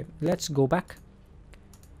 Okay, let's go back.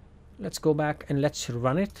 Let's go back and let's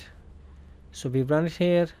run it. So we run it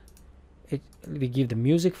here. We give the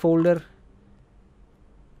music folder.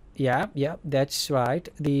 Yeah, that's right.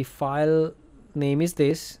 The file name is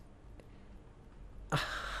this.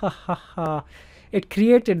 It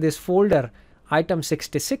created this folder item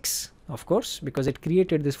 66, of course, because it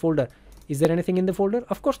created this folder. Is there anything in the folder?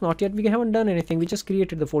 Of course not yet. We haven't done anything. We just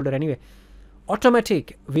created the folder anyway.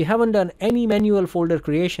 Automatic. We haven't done any manual folder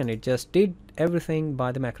creation. It just did everything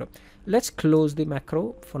by the macro. Let's close the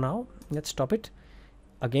macro for now. Let's stop it.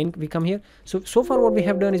 Again, we come here. So far what we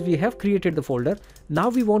have done is we have created the folder. Now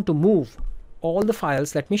we want to move all the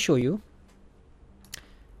files. Let me show you.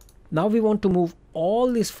 Now we want to move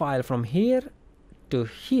all this file from here to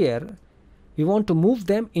here. We want to move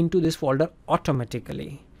them into this folder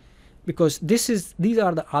automatically, because these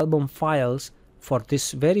are the album files for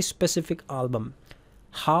this very specific album.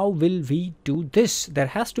 How will we do this? There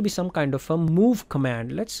has to be some kind of a move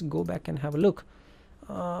command. Let's go back and have a look.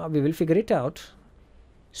 We will figure it out.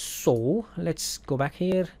 So let's go back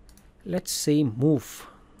here. Let's say move.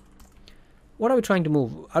 What are we trying to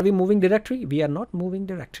move? Are we moving directory? We are not moving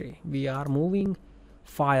directory. We are moving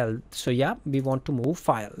file. So yeah, we want to move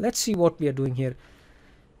file. Let's see what we are doing here.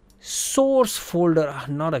 Source folder.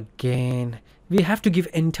 Not again. We have to give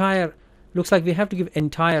entire. Looks like we have to give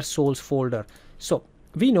entire source folder. So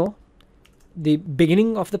we know the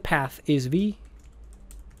beginning of the path is we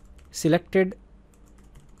selected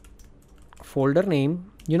folder name.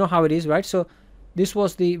 You know how it is, right? So this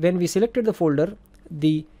was when we selected the folder,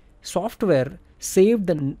 the software saved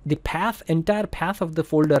the path, entire path of the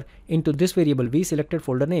folder into this variable. We selected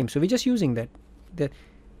folder name. So we're just using that.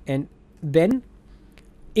 And then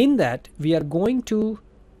in that we are going to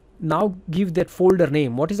now give that folder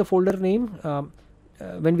name. What is the folder name?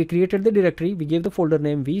 When we created the directory, we gave the folder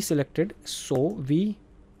name we selected. So we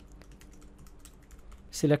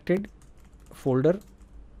selected folder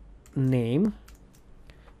name.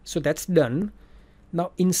 So that's done.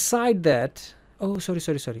 Now inside that, oh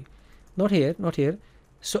sorry, not here.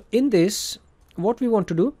 So in this, what we want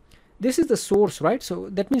to do, this is the source, right? So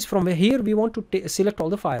that means from here we want to select all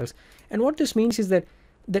the files. And what this means is that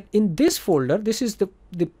in this folder, this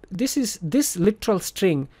literal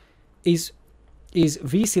string is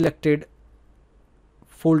we selected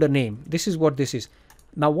folder name. This is what this is.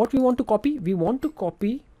 Now what we want to copy? We want to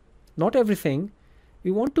copy not everything.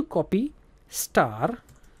 We want to copy star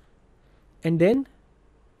and then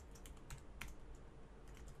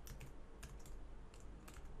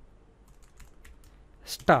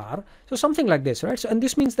star. So something like this, right? So and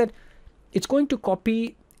this means that it's going to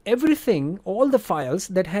copy everything, all the files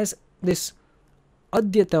that has this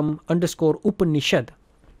adyatam underscore Upanishad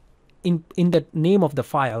in the name of the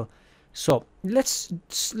file. So let's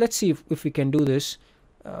see if we can do this.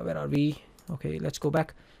 Where are we? Okay, let's go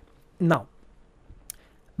back. Now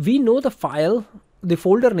we know the file, the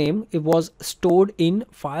folder name, it was stored in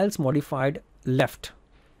files modified left.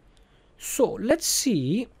 So let's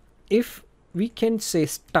see if we can say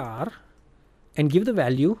star and give the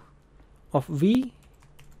value of v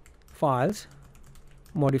files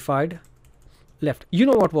modified left. You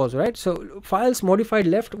know what was, right? So files modified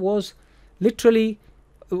left was literally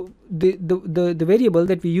the variable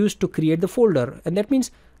that we used to create the folder, and that means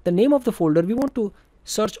the name of the folder. We want to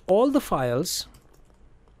search all the files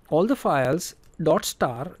dot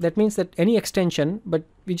star. That means that any extension, but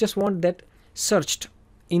we just want that searched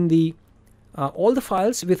in the all the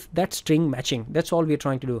files with that string matching. That's all we're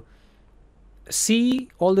trying to do. C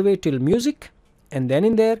all the way till music, and then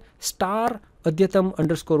in there star adyatam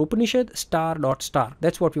underscore Upanishad star dot star.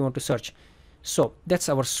 That's what we want to search. So that's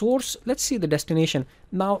our source. Let's see the destination.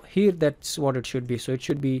 Now here that's what it should be. So it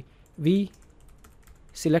should be we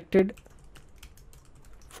selected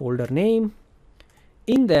folder name.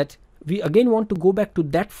 In that we again want to go back to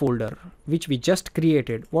that folder which we just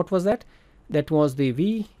created. What was that? That was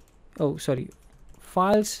the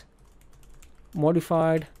files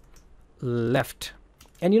modified left.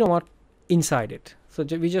 and you know what, inside it. So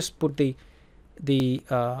we just put the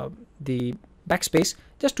backspace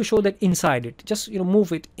just to show that inside it, just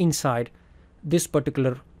move it inside this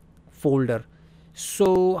particular folder.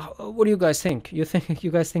 So what do you guys think? You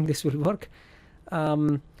guys think this will work?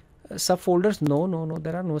 Subfolders? No,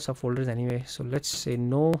 there are no subfolders anyway. So let's say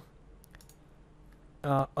no.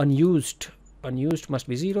 Unused must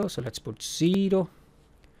be 0, so let's put 0.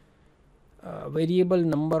 Variable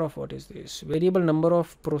number of, what is this? Variable number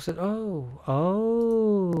of process.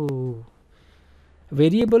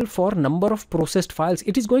 Variable for number of processed files.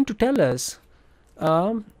 It is going to tell us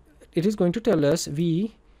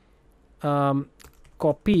we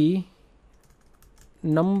copy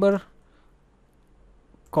number,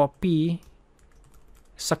 copy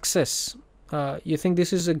success. You think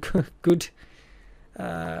this is a good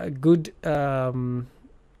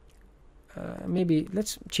maybe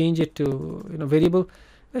let's change it to variable.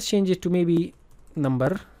 Let's change it to maybe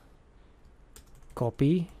number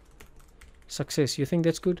copy success. You think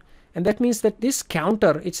that's good? And that means that this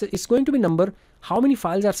counter, it's going to be number, how many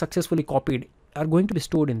files are successfully copied are going to be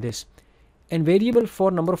stored in this, and variable for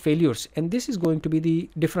number of failures, and this is going to be the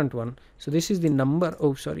different one. So this is the number,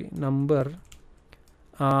 number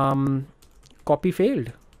copy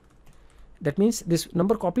failed. That means this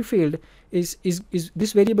number copy failed is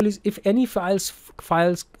this variable is, if any files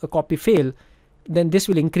copy fail, then this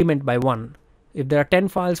will increment by 1. If there are 10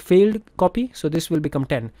 files failed copy, so this will become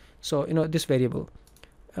 10. So this variable,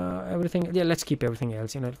 everything, yeah, let's keep everything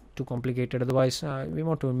else, too complicated, otherwise we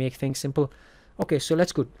want to make things simple. Okay, so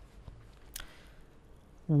let's go.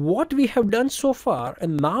 What we have done so far,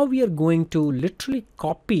 and now we are going to literally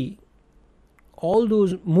copy all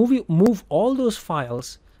those, move all those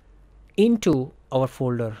files into our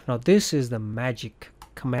folder. Now this is the magic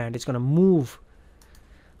command. It's going to move.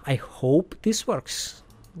 I hope this works.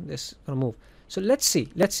 This is going to move. So let's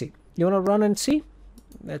see. You want to run and see?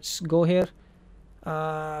 Let's go here.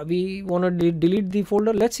 We want to delete the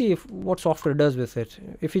folder. Let's see what software does with it.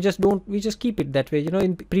 If we just don't, we just keep it that way.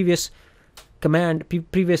 In previous command,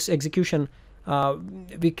 previous execution,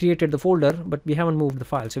 we created the folder, but we haven't moved the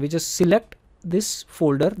file. So we just select this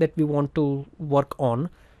folder that we want to work on.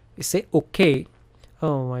 We say OK.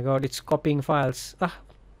 Oh my god, it's copying files.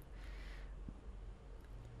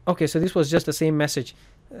 Okay, so this was just the same message.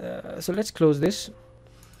 So let's close this.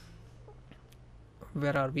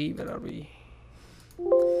 Where are we?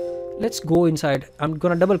 Let's go inside. I'm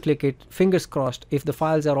gonna double click it. Fingers crossed if the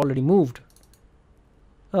files are already moved.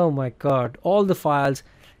 Oh my god, all the files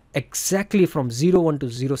exactly from 01 to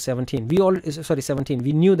 017. We already, sorry, 17.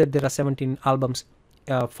 We knew that there are 17 albums,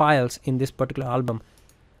 files in this particular album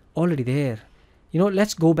already there.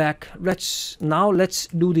 Let's go back. Let's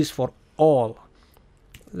do this for all.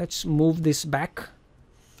 Let's move this back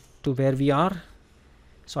to where we are.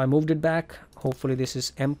 So I moved it back. Hopefully this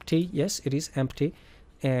is empty. Yes, it is empty.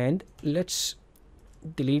 And let's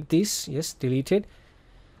delete this. Yes, delete it.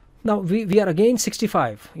 Now we are again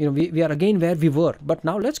 65. We are again where we were. But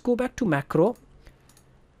now let's go back to macro.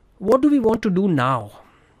 What do we want to do now?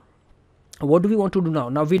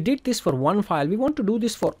 Now we did this for one file. We want to do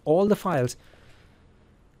this for all the files.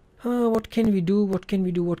 What can we do?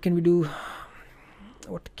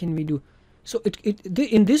 So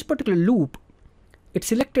in this particular loop, it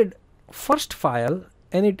selected first file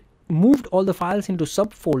and it moved all the files into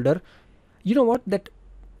subfolder. You know what? That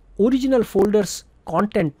original folder's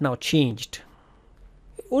content now changed.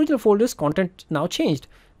 The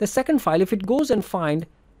second file, if it goes and find,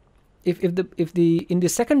 if we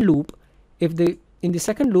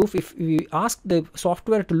ask the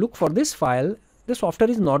software to look for this file, the software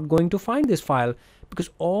is not going to find this file because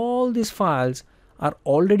all these files are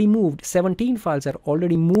already moved. 17 files are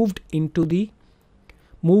already moved into the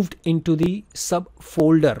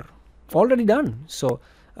subfolder, already done. So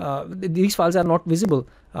these files are not visible,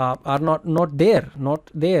 are not there. No,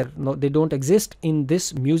 they don't exist in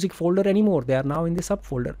this music folder anymore. They are now in the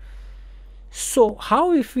subfolder. So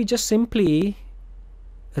how if we just simply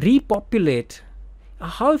repopulate?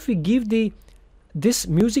 How if we give this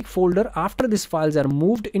music folder after these files are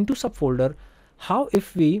moved into subfolder? How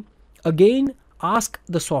if we again ask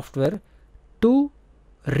the software to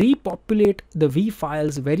repopulate the v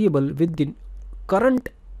files variable with the current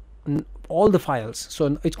all the files?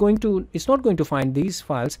 So it's not going to find these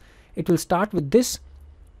files. It will start with this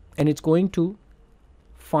and it's going to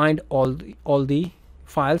find all the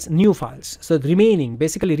files, new files. So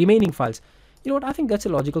basically remaining files. You know what? I think that's a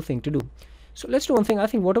logical thing to do. So let's do one thing. I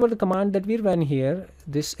think whatever the command that we ran here,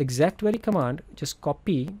 this exact very command, just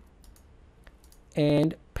copy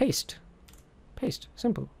and paste.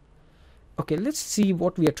 Simple. Okay, let's see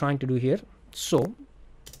what we are trying to do here. So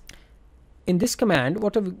in this command,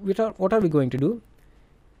 what are we going to do?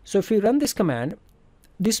 So if we run this command,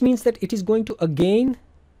 this means that it is going to again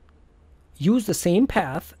use the same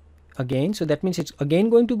path again. So that means it's again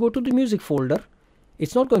going to go to the music folder.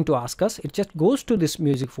 It's not going to ask us, it just goes to this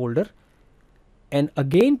music folder and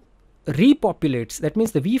again repopulates. That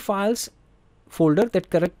means the V files folder that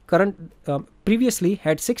previously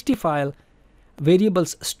had 60 file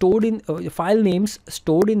variables stored in file names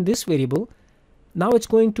stored in this variable. Now it's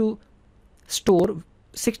going to store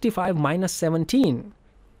 65 minus 17.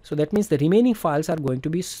 So that means the remaining files are going to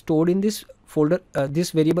be stored in this folder, this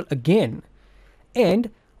variable again, and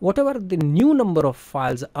whatever the new number of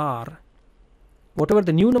files are,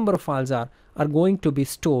 are going to be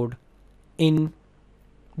stored in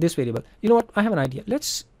this variable. You know what? I have an idea.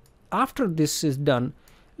 Let's, after this is done,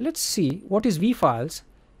 let's see what is V files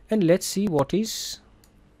and let's see what is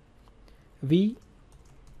V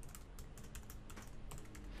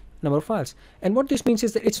number of files. And what this means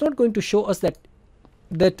is that it's not going to show us that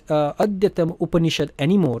Adyatam Upanishad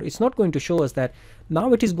anymore. It's not going to show us that.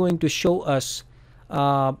 Now it is going to show us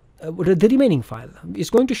the remaining file. It's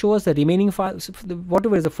going to show us the remaining files,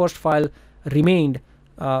 whatever is the first file remained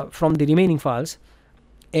from the remaining files,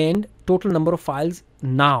 and total number of files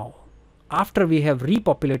now after we have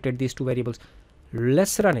repopulated these two variables.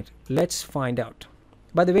 Let's run it. Let's find out.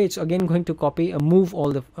 By the way, it's again going to copy and move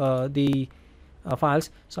all the files,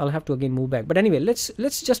 so I'll have to again move back. But anyway, let's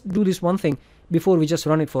just do this one thing before we just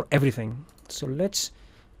run it for everything. So let's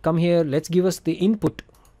come here. Let's give us the input.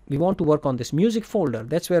 We want to work on this music folder.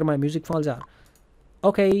 That's where my music files are.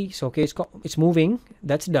 Okay, so okay, it's moving.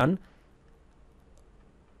 That's done.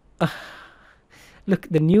 Look,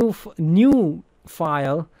 the new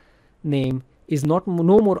file name is no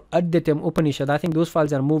more Adyatam Upanishad. I think those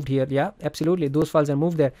files are moved here. Yeah, absolutely, those files are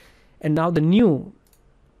moved there. And now the new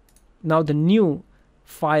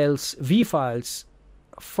files, V files,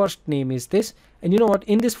 first name is this. And you know what?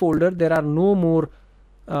 In this folder there are no more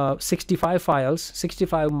 65 files.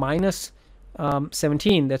 65 minus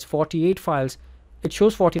 17, that's 48 files. It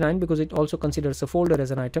shows 49 because it also considers a folder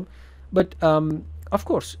as an item. But of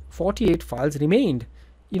course 48 files remained.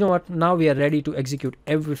 You know what? Now we are ready to execute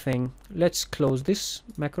everything. Let's close this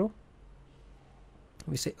macro.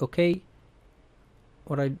 We say okay.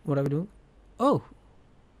 What are we doing?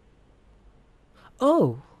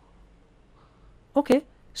 Oh, okay.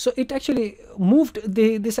 So it actually moved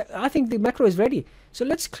this. I think the macro is ready. So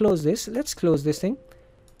let's close this. Let's close this thing.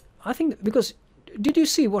 I think, because did you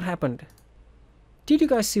see what happened? Did you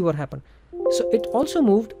guys see what happened? So it also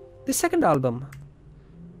moved the second album.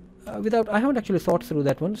 I haven't actually thought through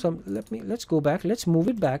that one. So let's go back. Let's move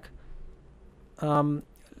it back.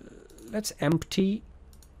 Let's empty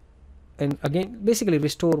and again basically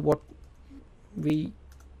restore what we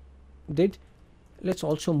did. Let's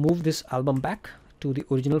also move this album back to the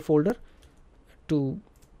original folder to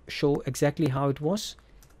show exactly how it was.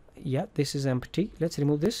 Yeah, this is empty. Let's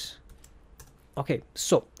remove this. Okay,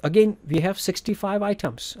 so again we have 65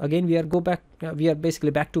 items. Again we are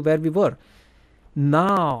basically back to where we were.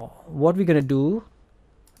 Now what we're gonna do,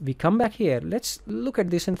 we come back here. Let's look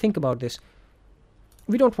at this and think about this.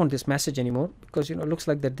 We don't want this message anymore because it looks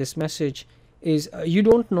like that this message is you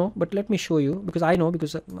don't know, but let me show you, because I know,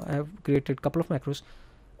 because I have created a couple of macros.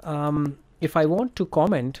 If I want to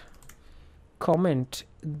comment,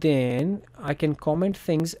 then I can comment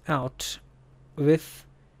things out with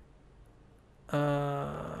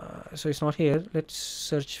so it's not here. Let's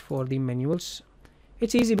search for the manuals.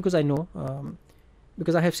 It's easy because I know,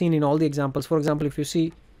 because I have seen in all the examples. For example, if you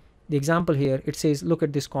see the example here, it says look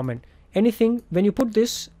at this comment. Anything, when you put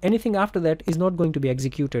this, anything after that is not going to be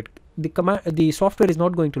executed. The software is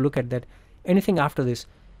not going to look at that, anything after this.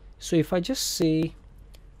 So if I just say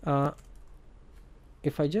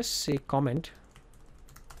comment,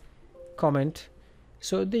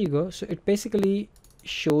 so there you go. So it basically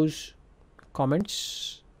shows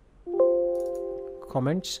comments.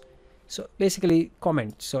 So basically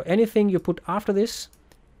comments. So anything you put after this,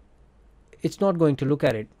 it's not going to look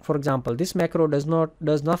at it. For example, this macro does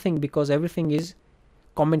nothing because everything is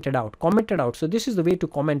commented out. So this is the way to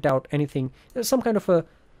comment out anything. There's some kind of a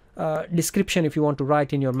description if you want to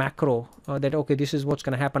write in your macro that okay, this is what's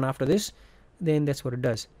going to happen after this, then that's what it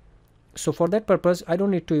does. So for that purpose, I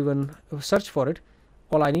don't need to even search for it.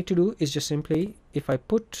 All I need to do is just simply, if I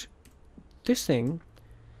put this thing,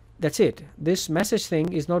 that's it. This message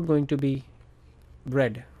thing is not going to be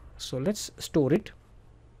read. So let's store it.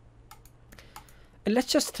 And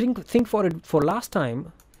let's just think for it for last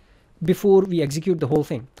time before we execute the whole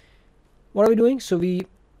thing. What are we doing? So we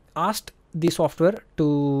asked the software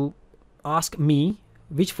to ask me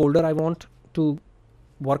which folder I want to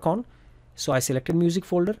work on. So I selected music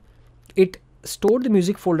folder. It stored the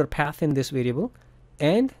music folder path in this variable,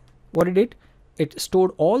 and what it did, it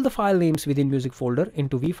stored all the file names within music folder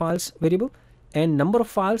into vFiles variable, and number of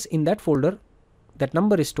files in that folder, that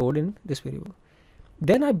number is stored in this variable.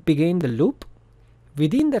 Then I began the loop.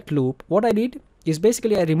 Within that loop, what I did is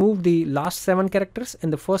basically I removed the last 7 characters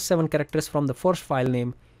and the first 7 characters from the first file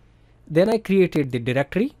name. Then I created the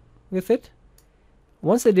directory with it.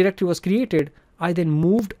 Once the directory was created, I then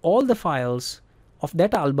moved all the files of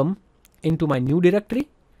that album into my new directory,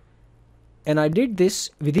 and I did this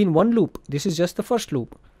within one loop. This is just the first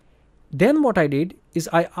loop. Then what I did is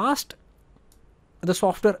I asked the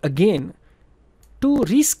software again to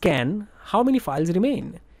rescan how many files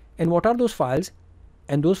remain and what are those files,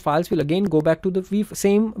 and those files will again go back to the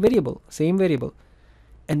same variable.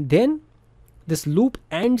 And then this loop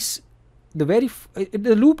ends.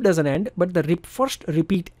 The loop doesn't end, but the first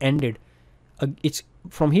repeat ended. It's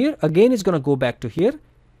from here again, it's going to go back to here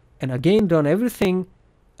and again run everything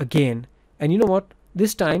again. And you know what,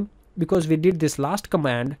 this time, because we did this last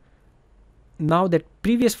command, now that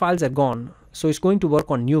previous files are gone, so it's going to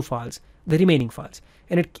work on new files, the remaining files,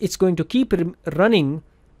 and it's going to keep running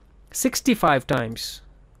 65 times.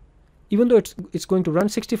 Even though it's going to run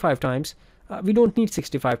 65 times, we don't need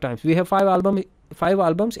 65 times. We have 5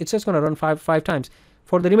 albums. It's just going to run five times.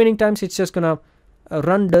 For the remaining times, it's just going to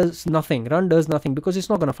run does nothing because it's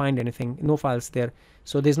not going to find anything, no files there,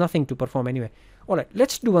 so there's nothing to perform anyway. All right,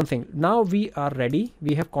 let's do one thing. Now we are ready.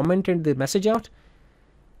 We have commented the message out.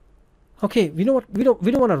 Okay, you know what, we don't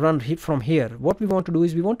want to run from here. What we want to do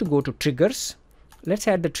is we want to go to triggers. Let's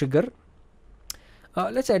add the trigger.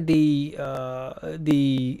 Let's add the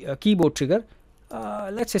keyboard trigger.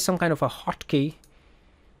 Let's say some kind of a hotkey.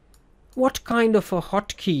 What kind of a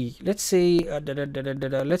hotkey? Let's say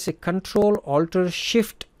let's say Control Alt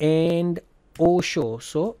Shift and O show.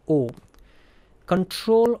 So O.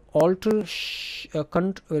 Control Alt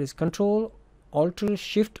where is Control Alt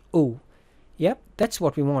Shift O. Yep, that's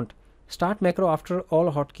what we want. Start macro after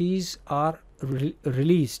all hotkeys are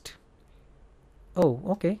released. Oh,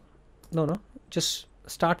 okay. No, just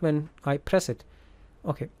start when I press it.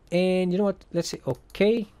 Okay, and you know what? Let's say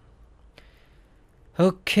okay.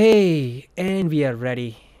 Okay, and we are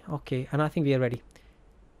ready. Okay, and I think we are ready.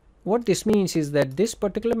 What this means is that this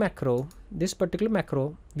particular macro,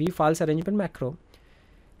 vFiles arrangement macro,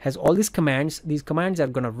 has all these commands. These commands are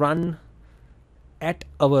gonna run at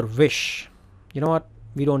our wish. You know what?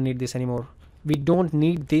 We don't need this anymore.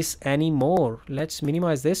 Let's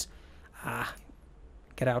minimize this.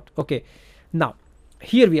 Get out. Okay, now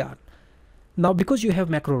here we are. Now, because you have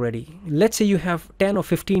macro ready, let's say you have 10 or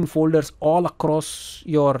 15 folders all across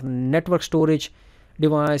your network storage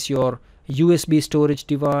device, your USB storage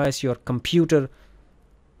device, your computer.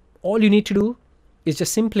 All you need to do is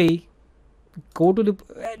just simply go to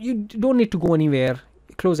you don't need to go anywhere,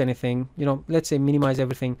 close anything, you know, let's say minimize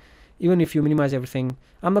everything. Even if you minimize everything,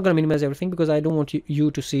 I'm not going to minimize everything because I don't want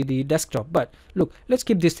you to see the desktop. But look, let's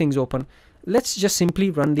keep these things open. Let's just simply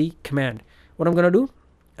run the command. What I'm going to do,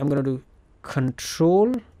 I'm going to do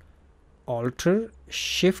Control Alt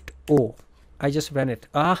Shift O. I just ran it.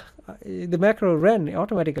 The macro ran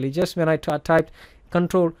automatically just when I typed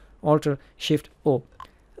Control Alt Shift O.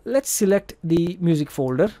 Let's select the music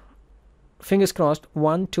folder. Fingers crossed.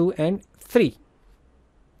 1, 2, and 3.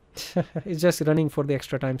 It's just running for the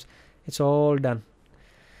extra times. It's all done.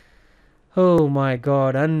 Oh my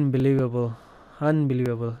god, unbelievable.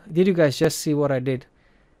 Did you guys just see what I did?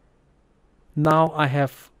 Now I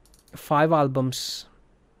have 5 albums.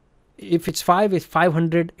 If it's 5, it's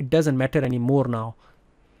 500. It doesn't matter anymore now.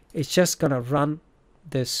 It's just gonna run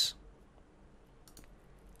this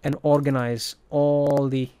and organize all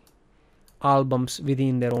the albums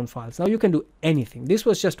within their own files. Now you can do anything. This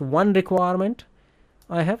was just one requirement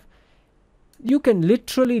I have. You can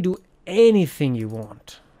literally do anything you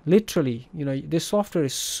want. Literally, you know, this software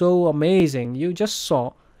is so amazing. You just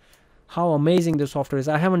saw how amazing the software is.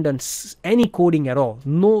 I haven't done any coding at all.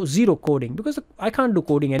 Zero coding, because I can't do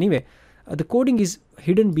coding anyway. The coding is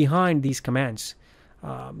hidden behind these commands.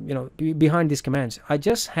 Behind these commands. I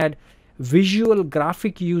just had visual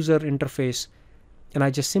graphic user interface, and I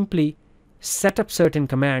just simply set up certain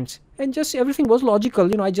commands, and just everything was logical.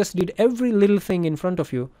 You know, I just did every little thing in front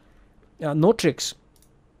of you. No tricks.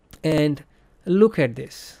 And look at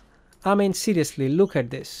this. I mean, seriously, look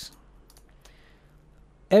at this.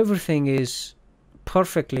 Everything is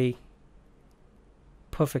perfectly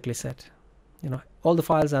set. You know, all the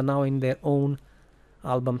files are now in their own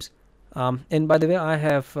albums. And by the way, I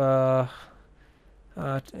have I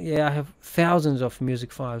have thousands of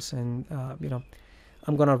music files, and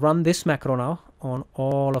I'm gonna run this macro now on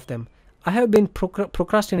all of them. I have been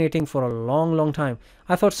procrastinating for a long time.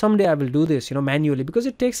 I thought someday I will do this, manually, because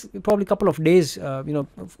it takes probably a couple of days,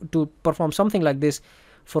 to perform something like this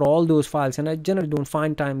for all those files, and I generally don't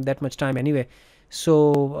find that much time anyway.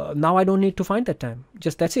 So now I don't need to find that time.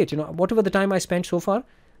 Just that's it. Whatever the time I spent so far,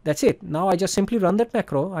 that's it. Now I just simply run that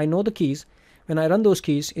macro. I know the keys. When I run those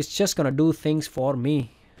keys, it's just gonna do things for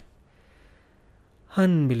me.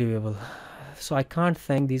 Unbelievable. So I can't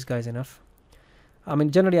thank these guys enough. I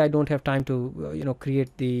mean, generally I don't have time to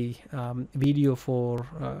create the video for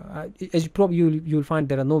as you'll find,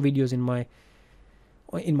 there are no videos in my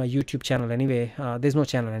YouTube channel anyway. There's no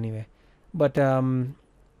channel anyway, but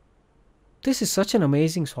this is such an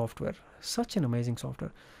amazing software,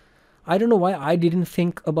 I don't know why I didn't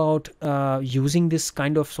think about using this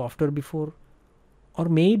kind of software before, or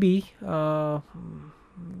maybe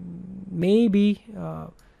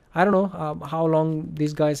I don't know how long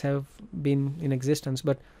these guys have been in existence,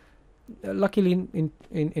 but luckily in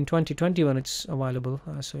 2021 it's available.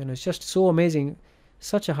 So it's just so amazing,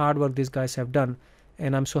 such a hard work these guys have done,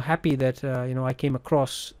 and I'm so happy that I came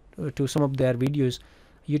across to some of their videos,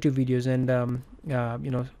 YouTube videos, and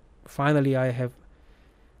finally I have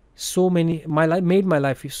so many. Made my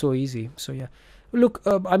life so easy. So yeah, look,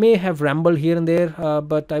 I may have rambled here and there,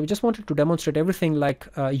 but I just wanted to demonstrate everything like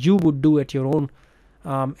you would do at your own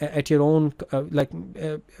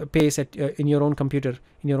pace, in your own computer,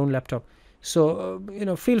 in your own laptop. So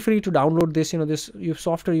feel free to download this. This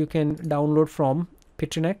software you can download from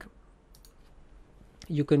Pitrinec.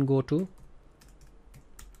 You can go to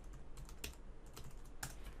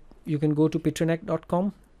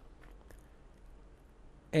pitrinec.com,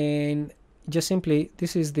 and just simply,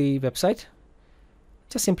 this is the website.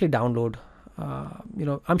 Just simply download.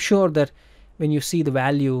 I'm sure that when you see the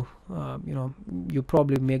value, you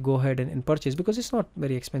probably may go ahead and purchase, because it's not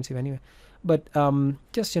very expensive anyway, but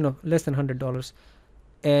just less than $100.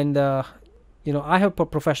 And I have a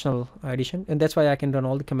professional edition, and that's why I can run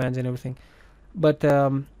all the commands and everything. But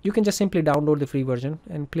you can just simply download the free version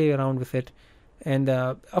and play around with it. And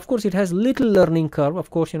of course it has little learning curve. Of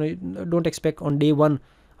course, don't expect on day one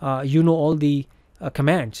all the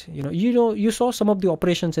commands. You saw some of the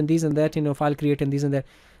operations and these and that, file create and these and that.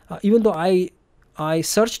 Even though I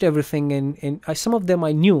searched everything, and some of them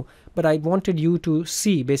I knew, but I wanted you to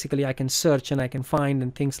see, basically I can search and I can find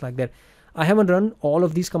and things like that. I haven't run all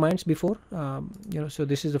of these commands before, so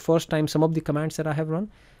this is the first time some of the commands that I have run.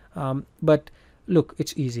 But look,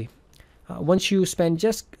 it's easy. Once you spend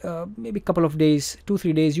just maybe a couple of days,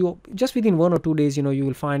 2-3 days, you just within 1 or 2 days, you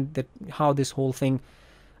will find that how this whole thing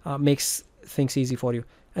makes things easy for you.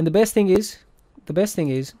 And the best thing is,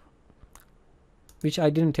 which I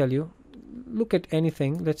didn't tell you, look at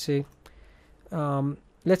anything. Let's say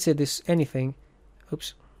this anything.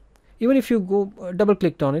 Oops. Even if you go double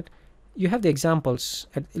clicked on it, you have the examples.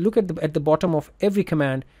 Look at the bottom of every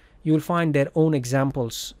command. You will find their own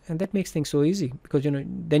examples, and that makes things so easy, because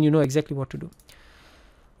then you know exactly what to do.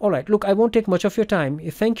 All right, look, I won't take much of your time.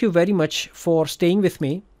 Thank you very much for staying with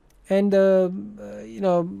me, and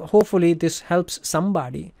hopefully this helps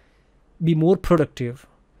somebody be more productive,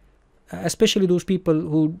 especially those people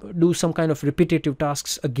who do some kind of repetitive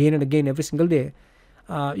tasks again and again every single day.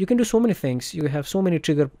 You can do so many things. You have so many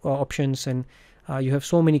trigger options, and you have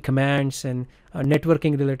so many commands, and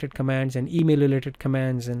networking related commands, and email related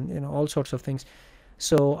commands, and all sorts of things.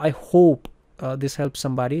 So I hope this helps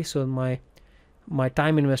somebody. So my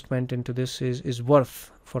time investment into this is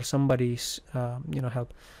worth for somebody's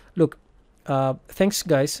help. Look, thanks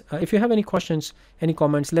guys. If you have any questions, any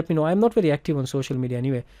comments, let me know. I'm not very active on social media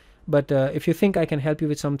anyway, but if you think I can help you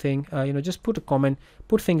with something, just put a comment,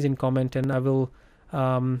 put things in comment, and I will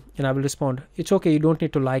respond. It's okay, you don't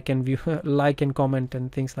need to like and view like and comment and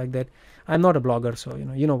things like that. I'm not a blogger, so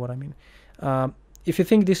you know what I mean. If you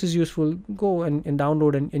think this is useful, go and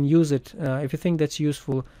download and use it. If you think that's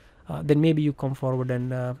useful, then maybe you come forward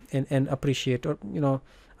and appreciate, or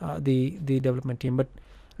the development team. But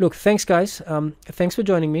look, thanks guys. Thanks for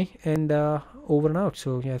joining me, and over and out.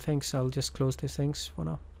 So yeah, thanks. I'll just close these things for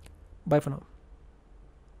now. Bye for now.